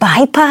 we need a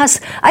bypass.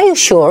 Are you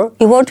sure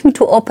you want me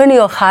to open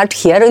your heart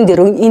here in the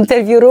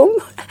interview room?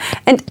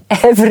 And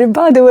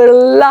everybody were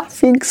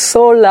laughing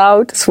so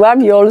loud,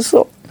 Swami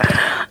also.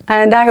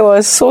 And I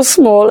was so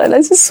small, and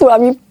I said,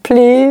 Swami,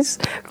 please,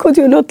 could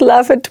you not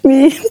laugh at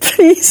me,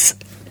 please?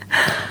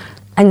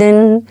 And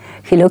then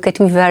he looked at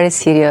me very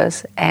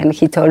serious, and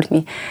he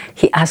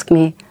asked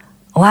me,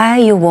 why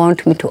you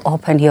want me to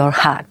open your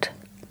heart?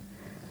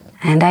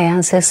 And I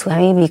answered,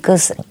 Swami,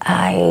 because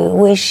I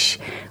wish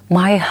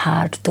my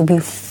heart to be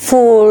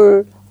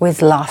full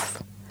with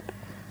love.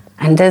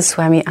 And then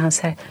Swami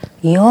answered,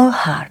 your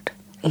heart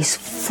is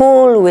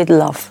full with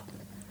love.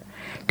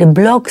 The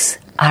blocks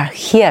are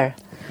here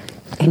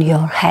in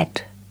your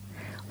head.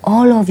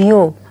 All of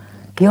you,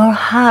 your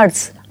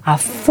hearts are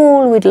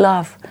full with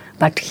love,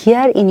 but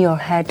here in your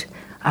head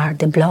are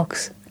the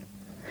blocks.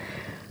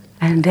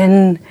 And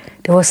then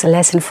there was a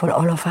lesson for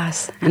all of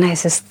us. And I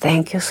said,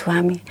 thank you,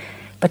 Swami.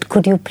 But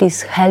could you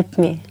please help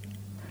me?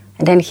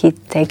 And then he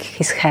take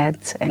his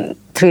hand, and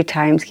 3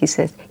 times he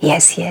said,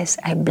 yes, yes,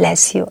 I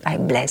bless you, I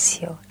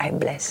bless you, I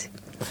bless you.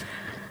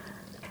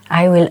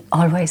 I will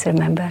always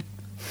remember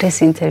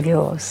this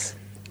interviews.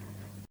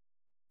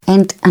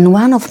 And on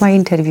one of my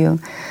interview,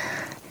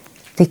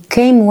 there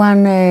came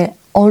one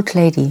old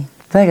lady,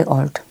 very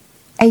old,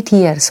 80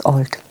 years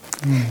old.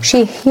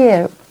 She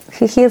hears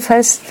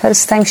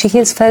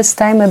first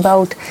time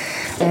about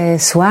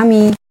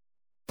Swami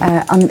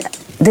on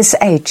this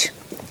age,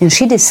 and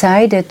she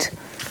decided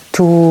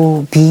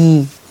to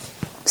be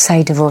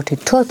Sai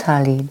devoted,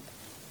 totally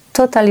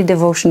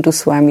devotion to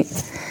Swami,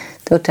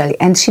 totally.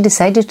 And she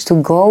decided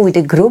to go with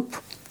a group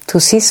to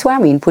see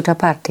Swami in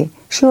Puttaparthi.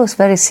 She was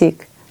very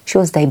sick. She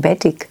was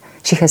diabetic.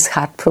 She has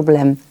heart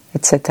problem,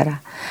 etc.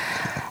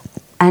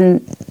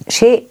 And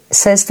she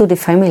says to the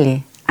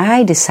family,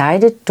 I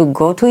decided to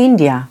go to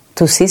India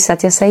to see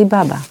Satya Sai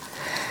Baba.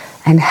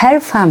 And her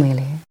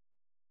family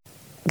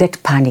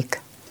get panic.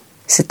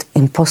 It's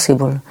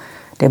impossible.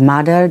 The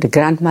mother, the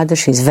grandmother,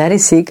 she's very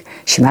sick.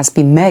 She must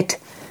be mad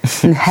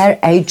in her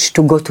age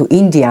to go to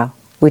India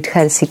with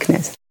her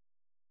sickness.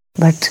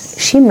 But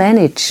she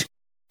managed.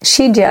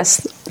 She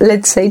just,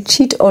 let's say,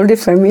 cheat all the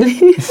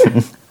family.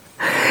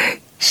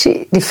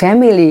 The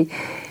family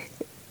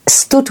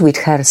stood with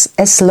her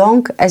as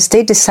long as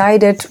they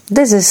decided,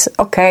 this is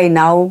okay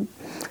now.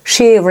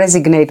 She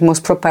resigned,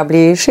 most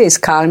probably. She is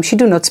calm. She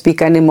do not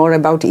speak anymore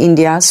about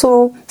India.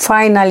 So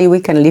finally we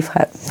can leave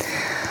her.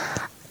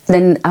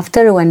 Then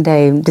after when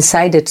they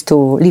decided to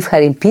leave her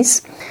in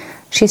peace,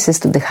 she says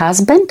to the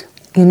husband,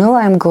 you know,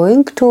 I'm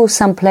going to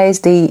some place.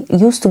 They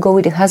used to go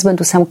with the husband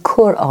to some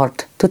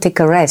kurort to take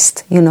a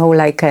rest, you know,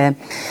 like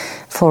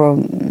for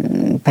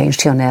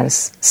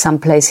pensioners, some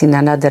place in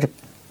another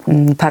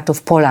part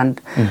of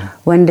Poland,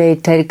 when they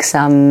take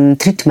some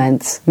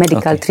treatments,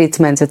 medical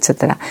treatments,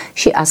 etc.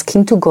 She asked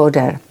him to go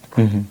there.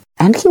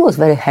 And he was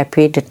very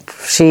happy that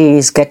she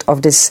is get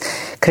off this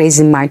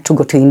crazy mind to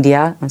go to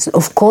India. And said,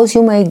 of course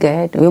you may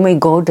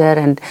go there,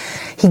 and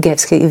he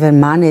gives her even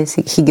money.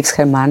 He gives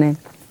her money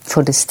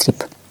for this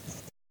trip.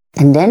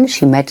 And then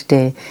she met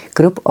the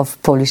group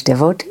of Polish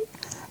devotees,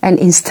 and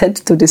instead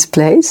to this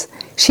place,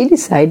 she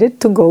decided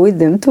to go with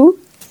them to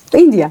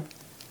India.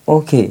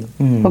 Okay.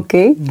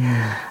 Okay,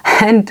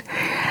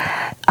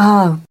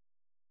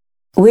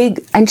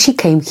 and she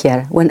came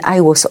here when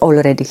I was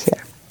already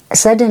here.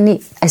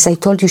 Suddenly, as I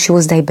told you, she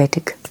was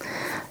diabetic.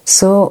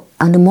 So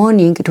in the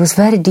morning, it was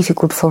very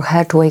difficult for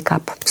her to wake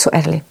up so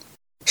early.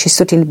 She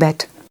stood in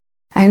bed.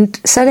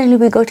 And suddenly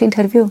we got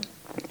interview.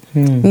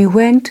 We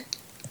went,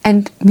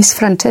 and Miss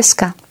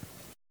Francesca,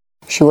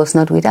 she was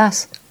not with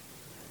us.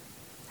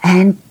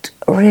 And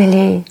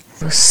really,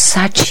 it was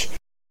such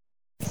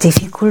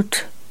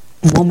difficult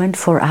moment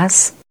for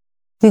us.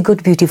 We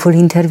got beautiful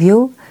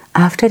interview.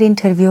 After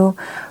interview,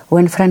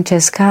 when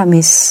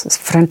Miss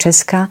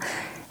Francesca,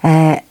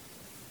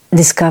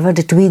 discovered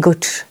that we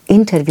got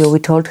interview, we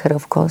told her,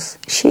 of course,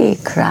 she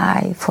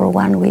cried for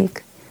 1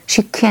 week.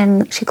 She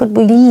could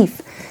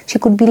believe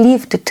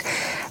that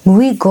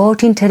we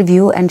got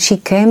interview, and she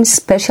came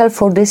special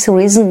for this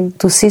reason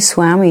to see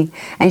Swami,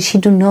 and she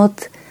do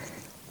not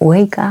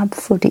wake up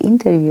for the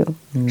interview.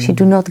 She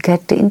do not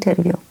get the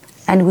interview,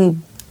 and we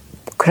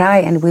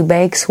cry and we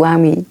beg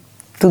Swami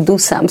to do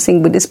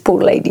something with this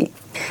poor lady.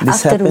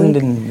 This happened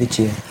in which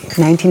year?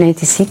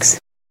 1996.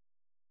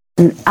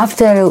 And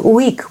after a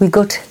week, we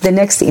got the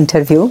next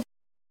interview.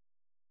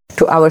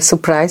 To our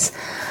surprise,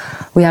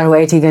 we are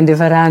waiting in the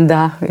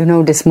veranda,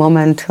 this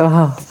moment.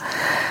 Oh.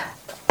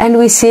 And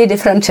we see that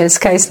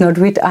Francesca is not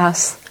with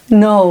us.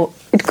 No,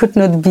 it could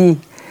not be.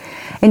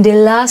 In the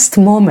last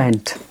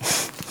moment,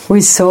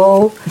 we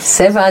saw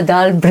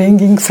Sevadal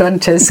bringing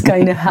Francesca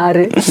in a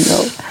hurry.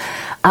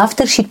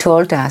 After she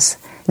told us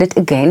that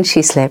again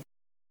she slept,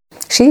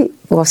 she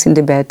was in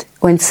the bed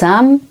when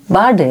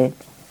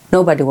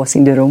nobody was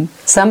in the room,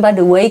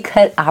 somebody wake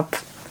her up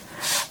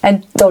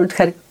and told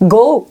her,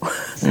 go.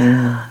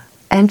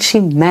 And she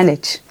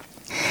managed.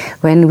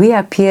 When we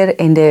appeared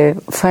in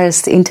the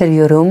first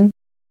interview room,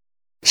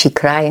 she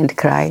cried and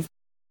cried.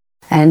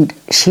 And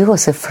she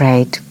was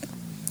afraid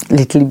a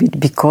little bit,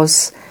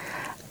 because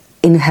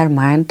in her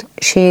mind,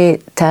 she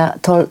told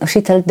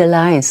the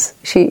lies.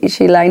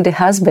 She lied the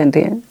husband.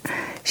 Yeah?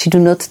 She do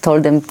not tell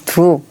them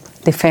true,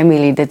 the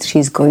family, that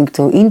she's going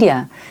to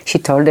India. She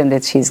told them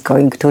that she's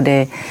going to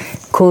the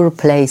Kur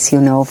place,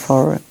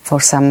 for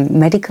some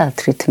medical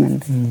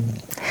treatment.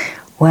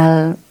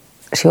 Well,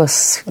 she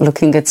was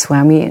looking at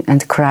Swami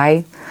and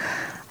cry,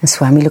 and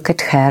Swami looked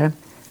at her,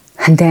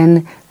 and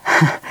then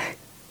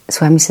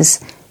Swami says,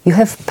 you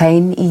have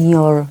pain in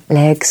your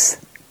legs?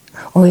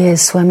 Oh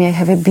yes, Swami, I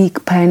have a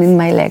big pain in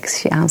my legs,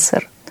 she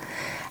answered.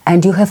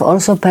 And you have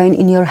also pain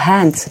in your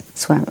hands,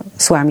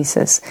 Swami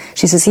says.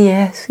 She says,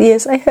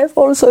 yes, I have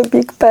also a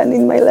big pain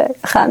in my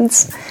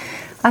hands.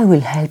 I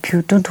will help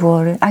you, don't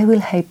worry, I will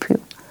help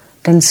you.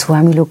 Then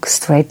Swami looked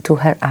straight to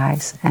her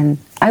eyes, and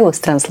I was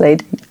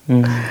translating.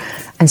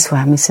 And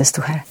Swami says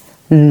to her,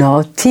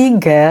 naughty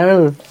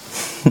girl.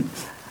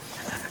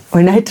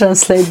 When I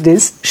translate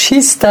this,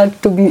 she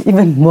started to be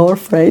even more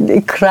afraid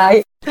and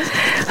cry.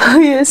 Oh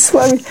yes,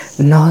 Swami.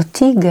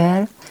 Naughty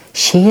girl.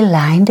 She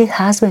lied the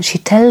husband. She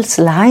tells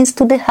lies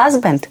to the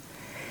husband.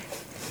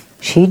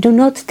 She do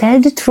not tell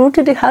the truth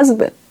to the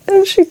husband.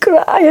 And she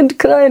cry and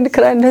cry and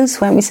cry. And then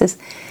Swami says,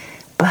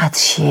 but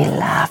she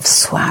loves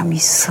Swami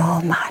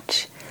so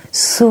much.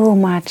 So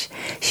much.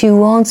 She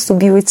wants to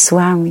be with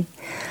Swami.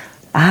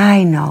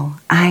 I know.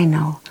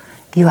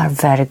 You are a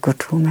very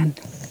good woman.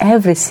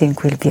 Everything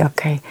will be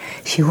okay.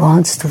 She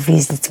wants to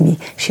visit me.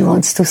 She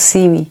wants to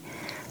see me.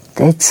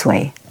 That's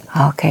why.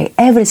 Okay,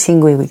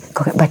 everything will be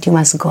okay. But you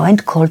must go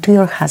and call to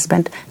your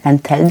husband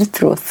and tell the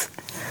truth.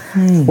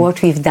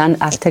 What we've done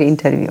after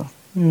interview.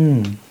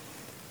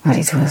 But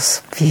it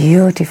was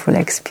beautiful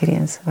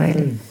experience,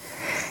 really.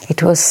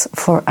 It was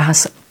for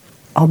us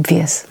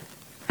obvious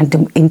at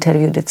the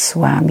interview that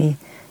Swami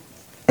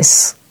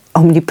is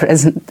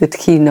omnipresent, that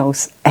he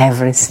knows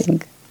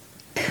everything.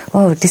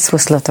 Oh, this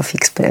was a lot of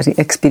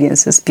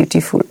experiences,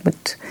 beautiful.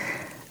 But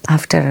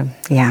after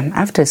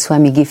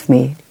Swami gave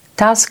me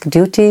task,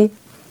 duty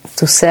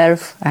to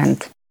serve,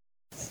 and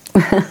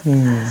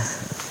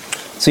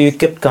So you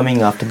kept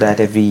coming after that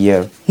every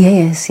year?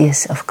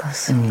 Yes, of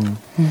course. And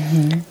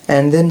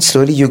then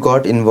slowly you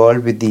got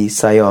involved with the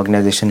Sai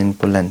organization in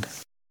Poland.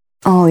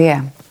 Oh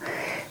yeah.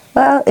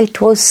 Well,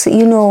 it was,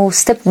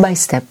 step by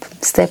step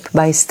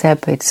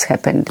it's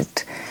happened.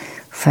 That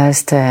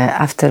first,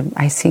 after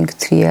I think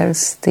 3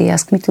 years, they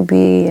asked me to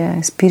be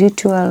a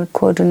spiritual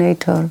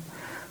coordinator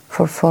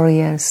for 4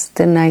 years.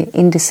 Then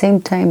in the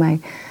same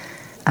time,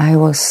 I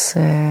was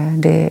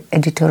the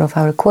editor of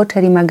our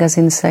quarterly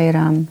magazine,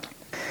 Sairam.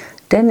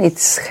 Then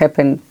it's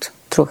happened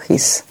through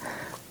his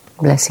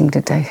blessing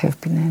that I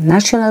have been a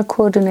national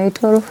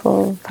coordinator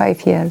for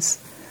 5 years.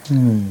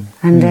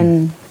 And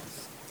then,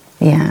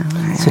 yeah.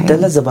 So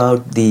tell us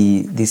about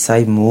the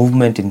Sai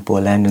movement in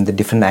Poland and the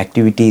different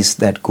activities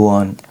that go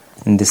on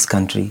in this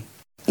country.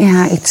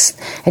 Yeah, it's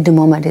at the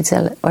moment it's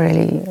a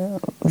really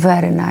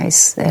very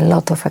nice. A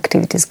lot of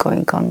activities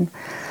going on.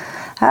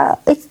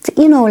 It's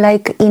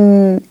like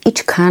in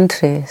each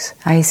country,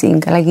 I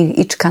think, like in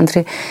each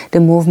country, the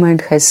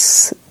movement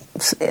has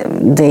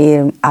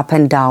their up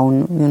and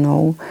down.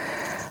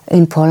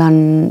 In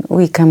Poland,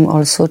 we come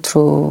also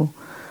through.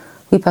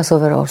 We pass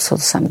over also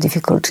some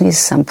difficulties,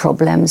 some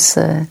problems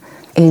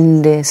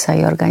in the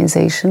Sai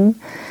organization,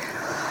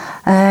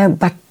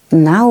 but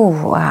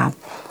now.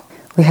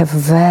 We have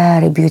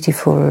very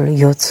beautiful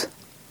youth,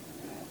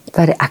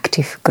 very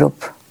active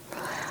group.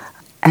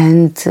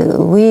 And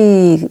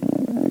we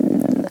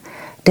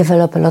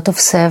develop a lot of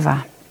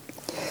seva.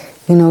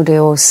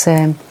 There was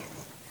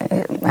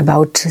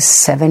about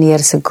 7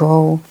 years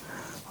ago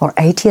or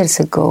 8 years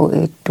ago,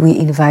 we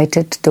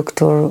invited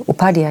Dr.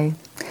 Upadhyay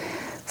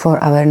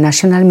for our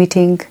national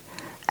meeting,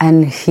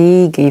 and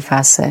he gave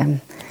us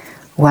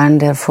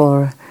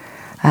wonderful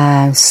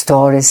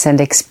stories and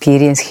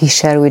experience. He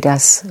shared with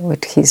us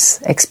with his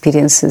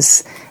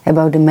experiences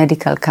about the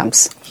medical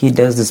camps. He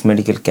does these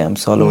medical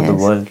camps all over the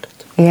world.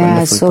 Yeah,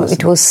 Wonderful so person.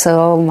 It was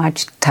so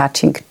much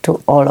touching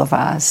to all of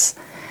us.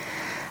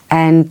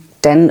 And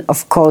then,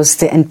 of course,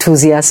 the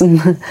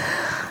enthusiasm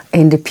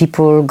in the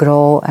people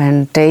grow,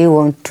 and they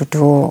want to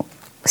do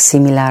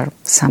similar,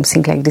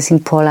 something like this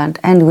in Poland.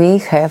 And we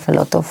have a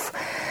lot of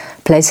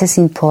places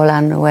in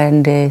Poland where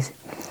the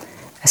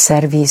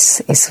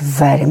service is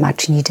very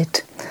much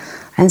needed.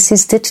 And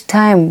since that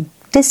time,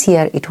 this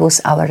year it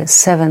was our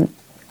 7th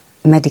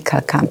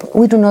medical camp.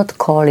 We do not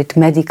call it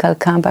medical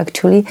camp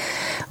actually.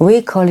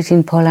 We call it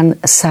in Poland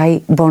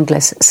Sai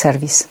Boundless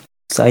Service.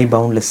 Sai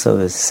Boundless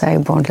Service. Sai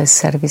Boundless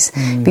Service.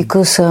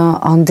 Because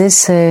on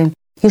this,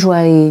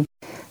 usually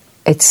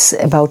it's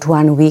about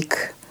 1 week,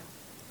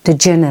 the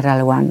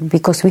general one.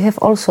 Because we have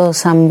also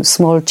some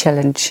small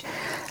challenge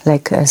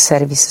like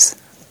services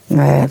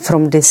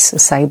from this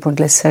Sai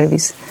Boundless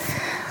Service.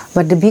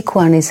 But the big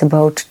one is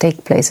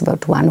take place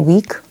about 1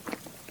 week.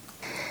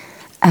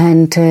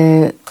 And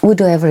we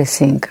do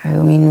everything. I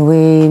mean,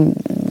 we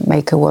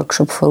make a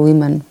workshop for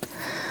women.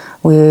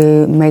 We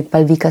make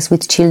Balvikas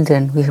with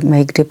children. We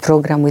make the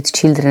program with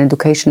children,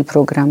 education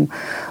program.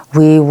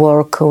 We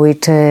work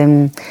with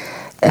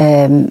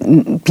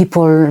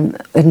people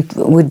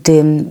with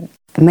the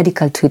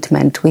medical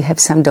treatment. We have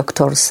some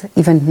doctors.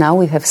 Even now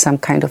we have some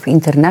kind of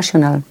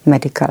international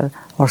medical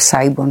or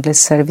Sai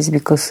Boundless Service,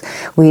 because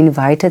we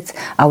invited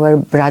our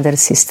brother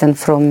system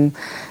from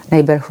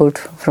neighborhood,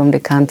 from the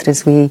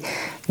countries. We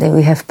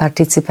have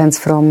participants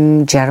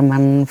from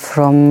Germany,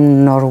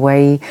 from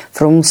Norway,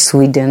 from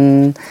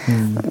Sweden,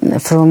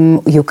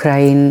 from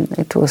Ukraine.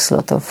 It was a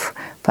lot of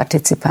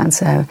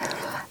participants.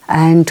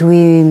 And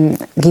we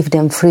give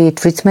them free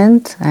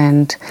treatment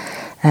and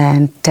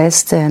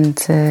test and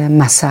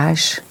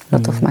massage, a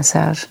lot of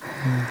massage.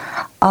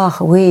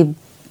 We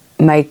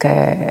make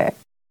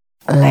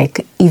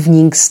like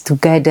evenings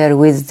together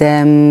with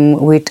them,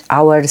 with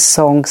our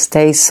songs,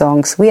 their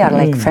songs. We are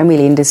like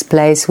family in this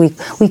place. We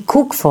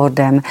cook for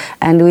them,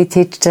 and we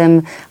teach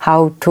them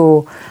how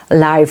to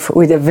live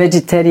with a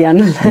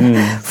vegetarian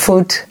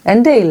food,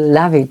 and they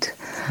love it.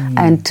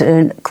 And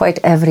quite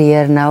every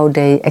year now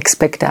they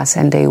expect us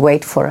and they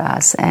wait for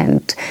us,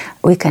 and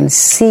we can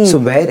see. So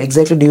where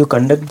exactly do you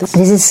conduct this?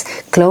 This is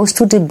close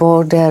to the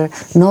border,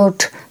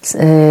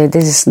 this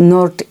is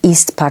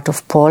northeast part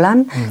of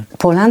Poland.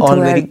 Poland,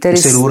 where there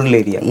is a rural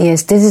area.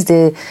 Yes, this is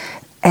the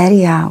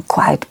area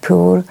quite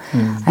poor,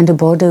 and the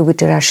border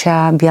with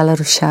Russia,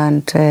 Belarus,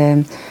 and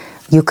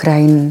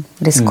Ukraine.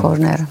 This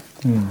corner,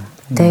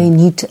 they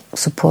need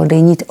support.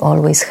 They need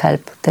always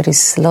help. There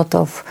is a lot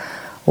of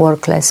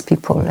workless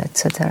people,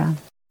 etc.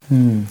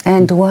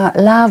 And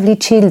lovely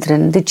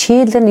children. The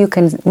children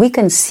we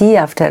can see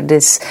after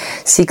this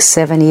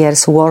 6-7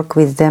 years work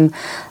with them,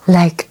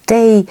 like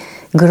they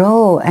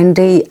grow and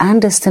they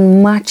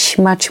understand much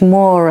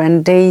more,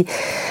 and they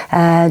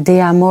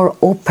are more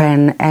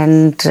open,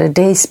 and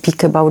they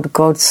speak about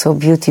God so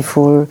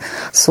beautiful.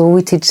 So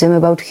we teach them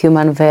about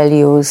human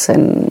values,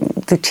 and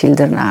the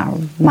children are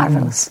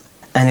marvelous.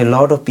 And a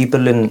lot of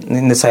people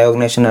in the Sai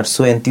organization are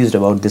so enthused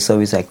about this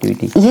service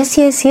activity. Yes.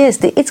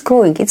 It's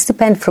growing. It's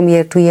depends from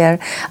year to year.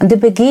 At the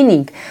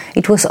beginning,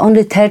 it was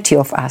only 30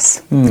 of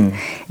us.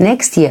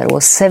 Next year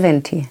was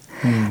 70.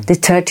 The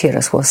third year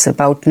was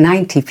about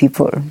 90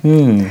 people.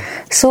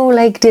 So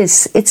like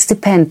this, it's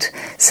depend.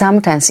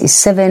 Sometimes it's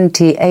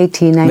 70,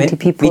 80, 90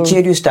 people. Which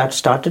year you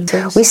started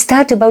this? We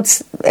started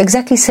about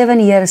exactly 7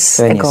 years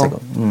ago.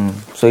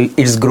 So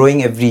it's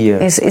growing every year.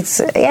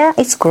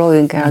 It's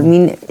growing. I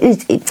mean,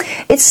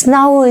 it's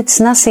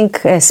nothing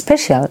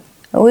special.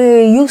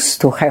 We used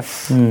to have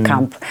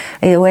camp.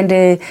 When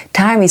the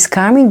time is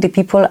coming, the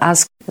people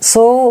ask,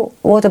 so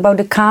what about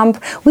the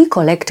camp? We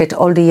collected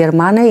all the year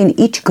money. In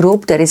each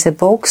group there is a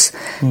box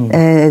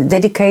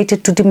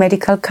dedicated to the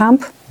medical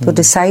camp, to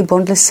the Sai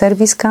Boundless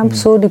Service camp.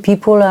 So the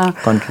people are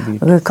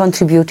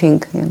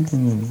contributing.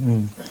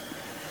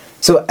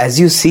 So as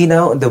you see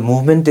now, the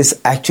movement is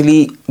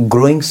actually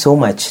growing so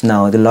much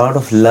now. There's a lot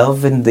of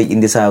love in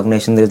the Sai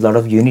organization. There's a lot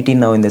of unity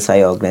now in the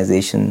Sai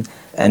organization,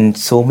 and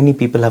so many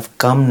people have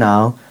come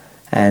now,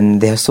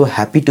 and they are so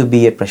happy to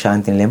be at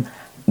Prasanthi Nilayam.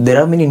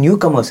 There are many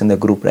newcomers in the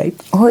group, right?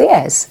 Oh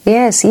yes.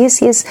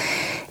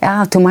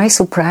 To my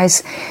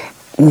surprise,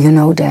 you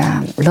know,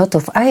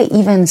 I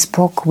even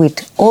spoke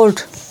with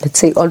old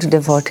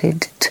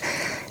devoted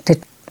that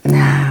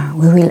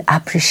we will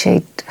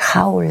appreciate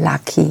how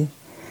lucky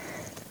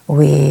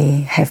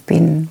we have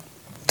been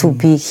to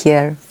be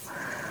here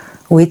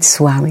with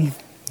Swami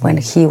when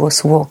he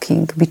was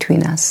walking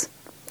between us,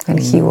 when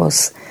he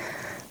was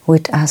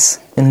with us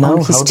and now on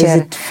his how chair.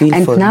 does it feel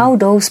and for now you?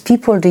 Those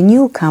people, the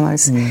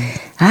newcomers,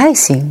 I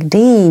think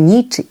they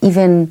need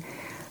even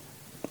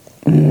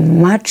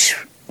much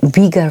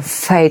bigger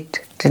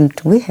faith than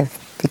we have,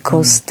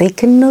 because they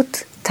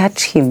cannot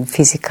touch him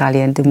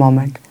physically at the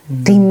moment.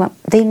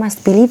 They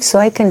must believe. So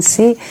I can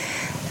see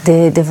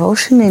the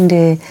devotion in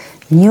the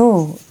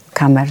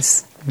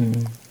newcomers.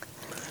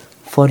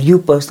 For you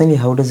personally,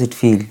 how does it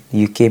feel?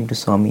 You came to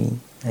Swami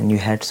and you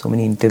had so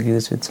many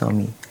interviews with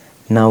Swami.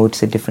 Now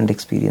it's a different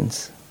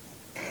experience.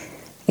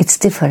 It's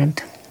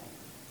different.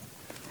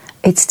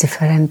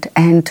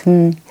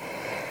 And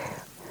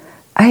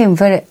I am a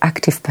very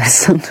active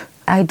person.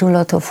 I do a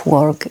lot of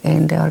work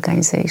in the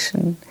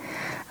organization.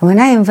 When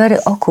I am very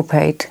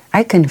occupied,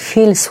 I can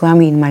feel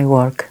Swami in my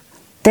work.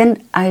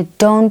 Then I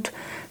don't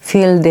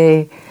feel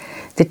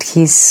that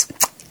he's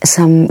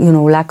some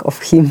lack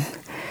of him,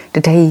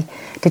 that he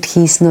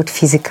is not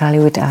physically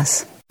with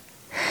us.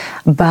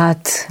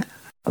 But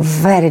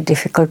very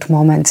difficult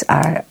moments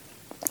are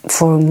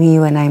for me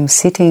when I'm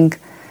sitting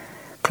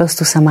close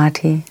to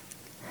Samadhi,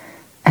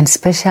 and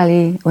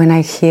especially when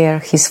I hear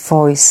his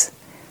voice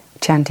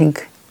chanting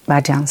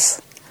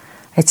bhajans.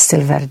 It's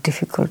still very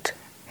difficult.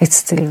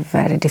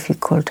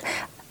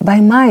 By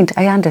mind,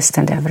 I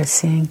understand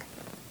everything,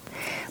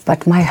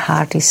 but my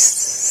heart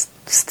is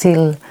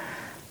still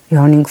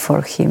yearning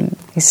for him.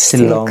 It's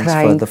still longs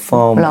crying, for the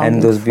form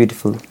and those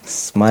beautiful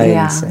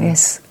smiles. Yeah,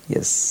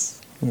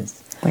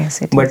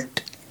 Yes, it but is.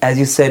 as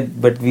you said,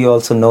 but we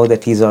also know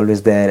that he's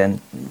always there, and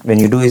when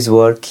you do his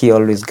work, he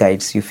always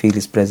guides. You feel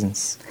his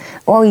presence.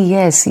 Oh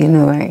yes,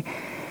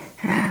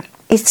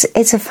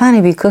 it's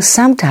funny because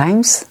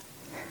sometimes,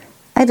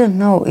 I don't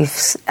know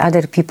if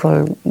other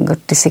people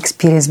got this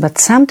experience, but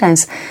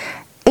sometimes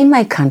in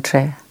my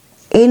country,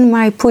 in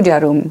my puja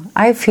room,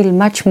 I feel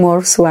much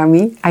more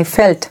Swami. I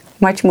felt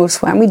much more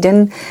Swami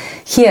than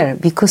here,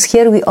 because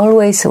here we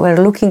always were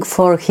looking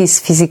for his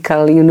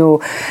physical,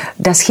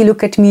 does he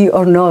look at me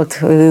or not,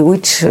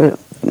 which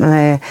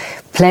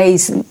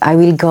place I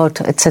will go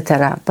to,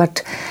 etc.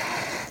 But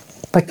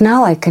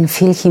now I can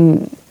feel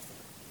him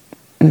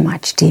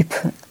much deep,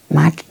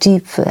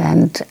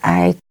 and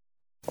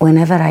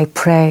whenever I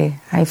pray,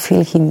 I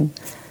feel him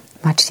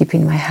much deep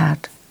in my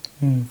heart.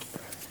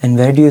 And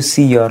where do you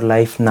see your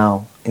life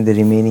now, in the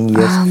remaining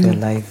years of your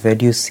life? Where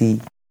do you see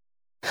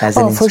as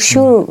an for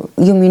sure.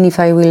 You mean if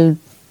I will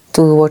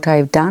do what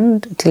I've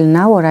done till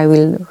now, or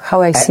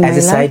how I see my life?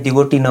 As a Sai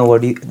devotee now, where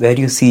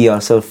do you see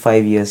yourself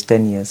 5 years,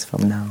 10 years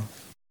from now?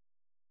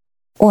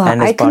 Well,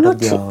 and as I part cannot,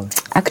 of the all.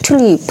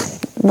 Actually,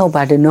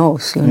 nobody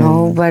knows,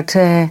 but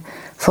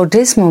for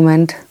this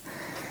moment,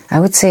 I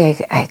would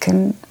say I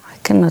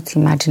cannot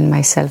imagine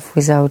myself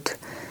without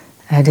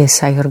the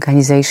Sai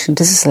organization.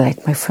 This is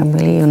like my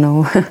family,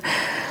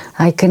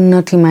 I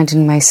cannot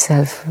imagine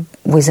myself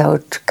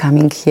without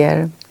coming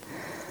here.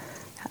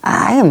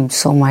 I am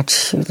so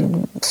much,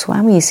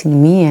 Swami is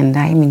in me and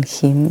I am in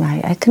him.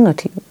 I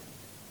cannot,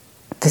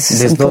 this is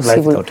There's impossible. no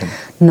life without him.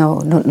 No,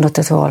 not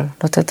at all.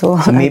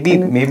 So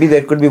maybe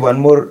there could be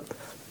one more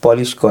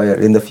Polish choir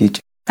in the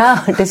future.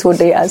 That's what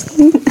they asked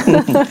me.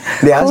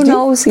 They asked Who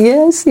knows?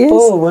 Yes.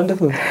 Oh,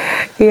 wonderful.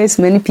 Yes,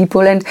 many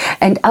people.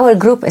 And our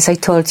group, as I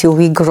told you,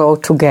 we grow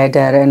together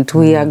and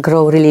we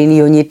grow really in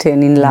unity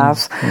and in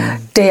love.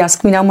 They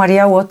ask me now,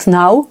 Maria, what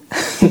now?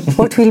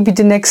 What will be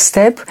the next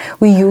step?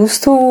 We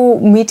used to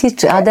meet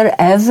each other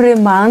every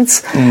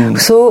month.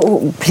 So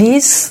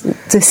please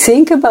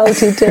think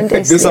about it and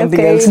do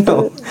something else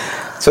now.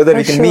 So that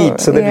we can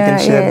meet, so that we can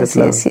share this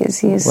love.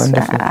 Yes.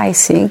 Wonderful. I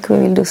think we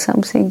will do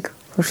something.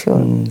 For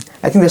sure.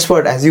 I think that's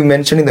what, as you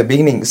mentioned in the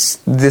beginning,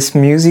 this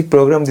music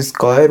program, this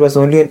choir was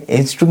only an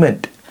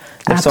instrument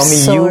that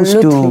Swami used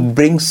to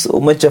bring so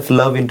much of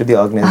love into the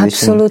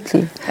organization.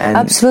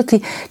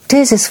 Absolutely.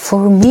 This is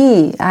for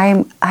me.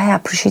 I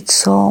appreciate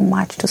so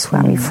much to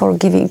Swami for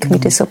giving me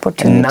this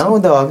opportunity. And now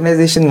the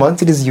organization,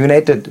 once it is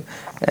united,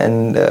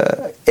 and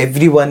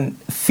everyone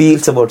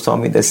feels about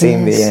Swami the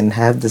same way and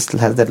has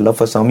that love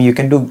for Swami, you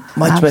can do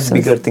much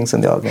bigger things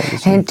in the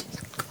organization. And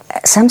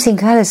something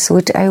else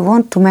which I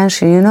want to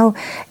mention,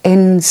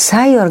 in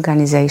Sai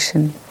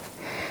organization,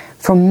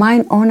 from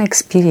my own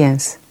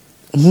experience,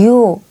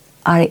 you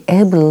are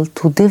able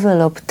to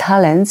develop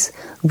talents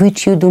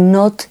which you do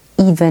not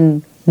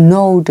even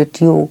know that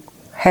you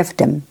have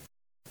them,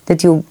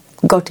 that you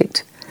got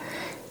it.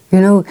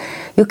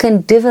 You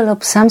can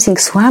develop something.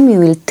 Swami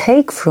will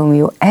take from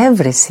you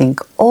everything,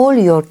 all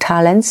your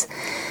talents,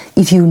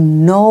 if you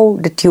know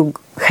that you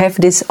have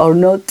this or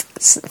not.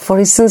 For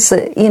instance,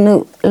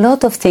 a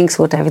lot of things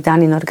what I've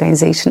done in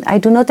organization, I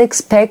do not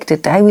expect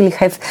that I will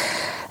have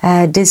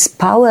this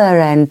power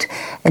and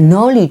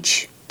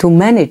knowledge to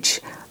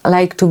manage,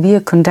 like to be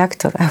a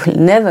conductor. I will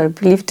never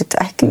believe that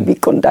I can be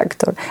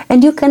conductor.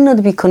 And you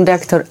cannot be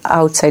conductor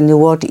outside the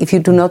world if you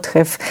do not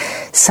have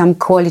some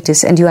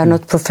qualities and you are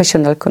not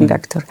professional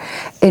conductor.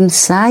 In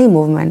Sai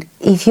movement,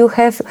 if you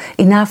have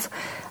enough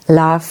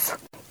love,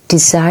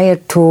 desire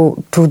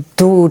to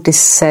do this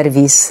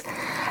service,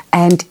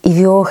 and if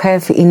you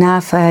have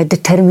enough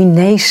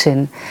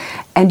determination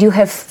and you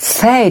have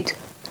faith,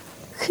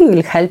 he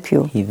will help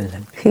you. He will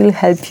help. He will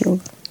help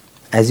you.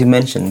 As you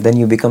mentioned, then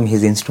you become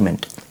his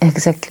instrument.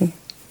 Exactly.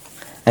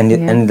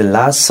 And the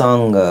last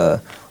song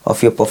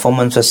of your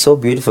performance was so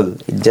beautiful.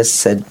 It just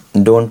said,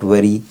 "Don't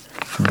worry,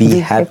 be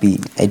happy."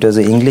 It was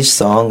an English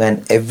song,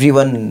 and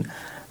everyone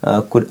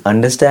could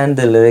understand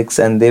the lyrics,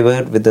 and they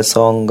were with the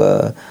song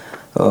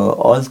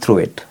all through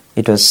it.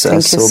 It was so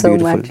beautiful.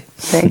 Much.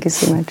 Thank you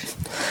so much.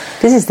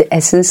 This is the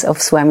essence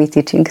of Swami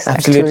teachings.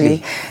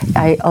 Absolutely. Actually,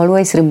 I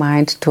always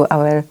remind to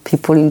our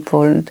people in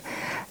Poland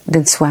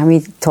that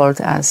Swami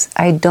told us,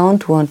 "I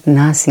don't want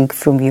nothing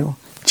from you.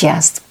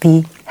 Just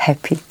be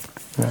happy."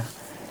 Yeah.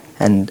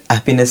 And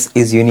happiness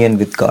is union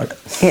with God.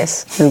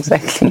 Yes,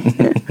 exactly.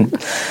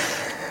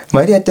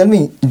 Maria, tell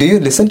me, do you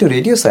listen to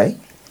Radio Sai?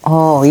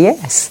 Oh,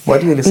 yes.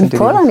 What do you listen to?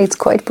 In Poland, it's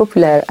quite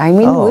popular. I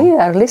mean, we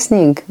are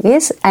listening.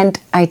 Yes, and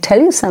I tell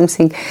you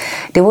something.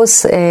 There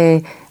was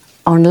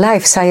on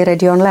live, Sai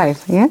Radio on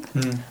live, yeah?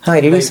 Hi,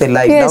 Radio Sai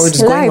live. Yes, now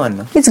it's live. going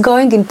on. It's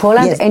going in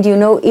Poland, Yes. and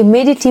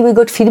immediately we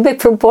got feedback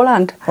from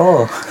Poland.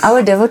 Oh.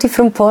 Our devotee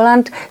from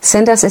Poland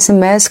sent us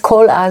SMS,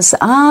 call us.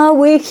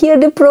 We hear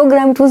the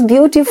program. It was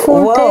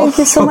beautiful. Wow. Thank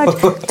you so much.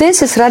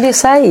 This is Radio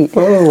Sai.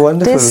 Oh,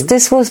 wonderful.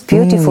 This was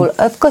beautiful.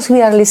 Of course,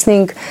 we are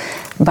listening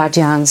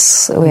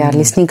bhajans, we are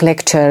listening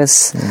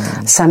lectures,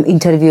 some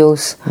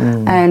interviews,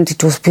 and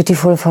it was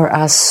beautiful for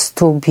us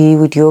to be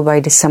with you by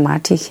the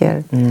Samadhi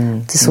here.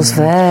 This was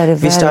very,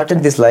 very... We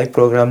started these live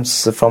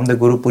programs from the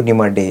Guru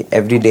Purnima day,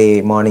 every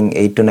day morning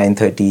 8 to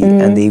 9:30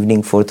 and the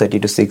evening 4:30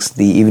 to 6.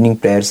 The evening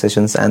prayer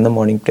sessions and the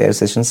morning prayer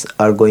sessions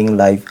are going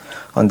live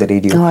on the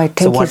radio. Oh,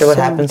 so whatever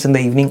happens in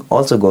the evening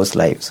also goes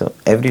live. So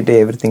every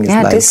day everything is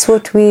live. Yeah, this is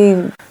what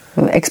we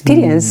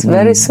experience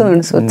very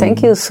soon. So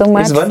thank you so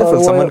much. It's wonderful.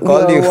 For someone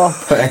called you.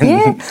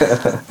 Yeah,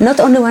 not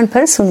only one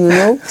person,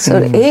 So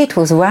it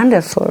was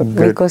wonderful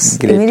because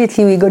great.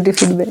 immediately we got the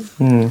feedback.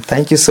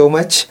 Thank you so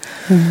much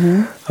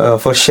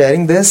for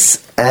sharing this.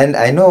 And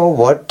I know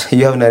what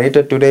you have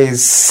narrated today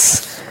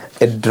is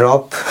a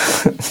drop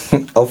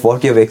of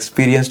what you have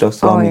experienced of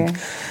Swami. Oh, yeah.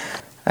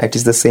 It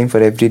is the same for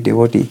every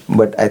devotee,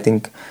 but I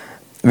think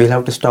we'll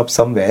have to stop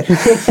somewhere.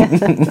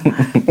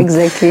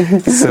 Exactly.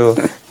 So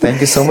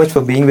thank you so much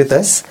for being with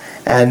us,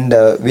 and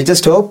we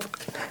just hope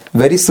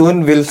very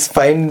soon we'll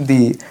find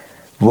the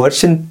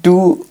version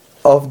 2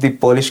 of the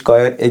Polish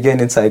choir again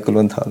in Sai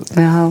Kulwant Hall.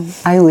 Oh,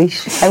 I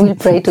wish. I will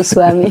pray to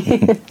Swami.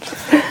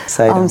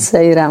 Sai Ram. Om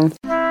Sai Ram.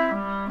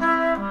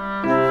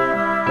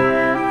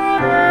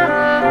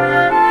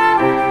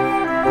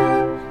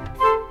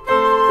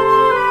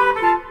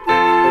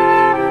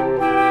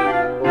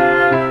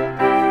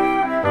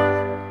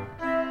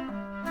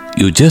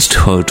 You just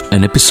heard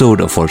an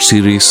episode of our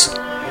series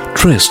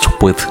Tryst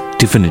with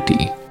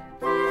Divinity,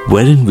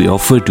 wherein we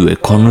offered you a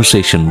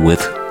conversation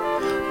with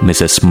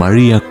Mrs.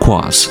 Maria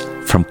Kwas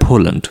from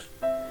Poland.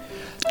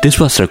 This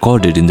was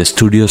recorded in the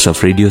studios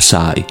of Radio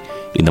Sai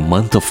in the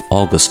month of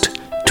August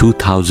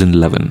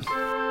 2011.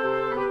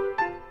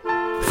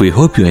 We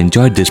hope you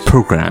enjoyed this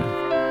program.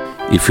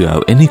 If you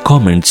have any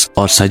comments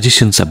or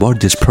suggestions about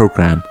this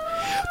program,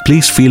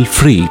 please feel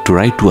free to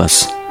write to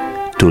us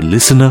to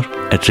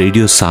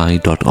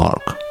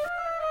listener@radiosai.org.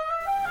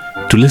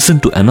 To listen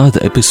to another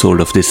episode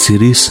of this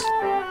series,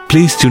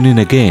 please tune in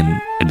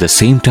again at the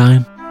same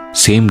time,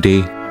 same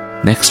day,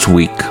 next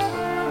week.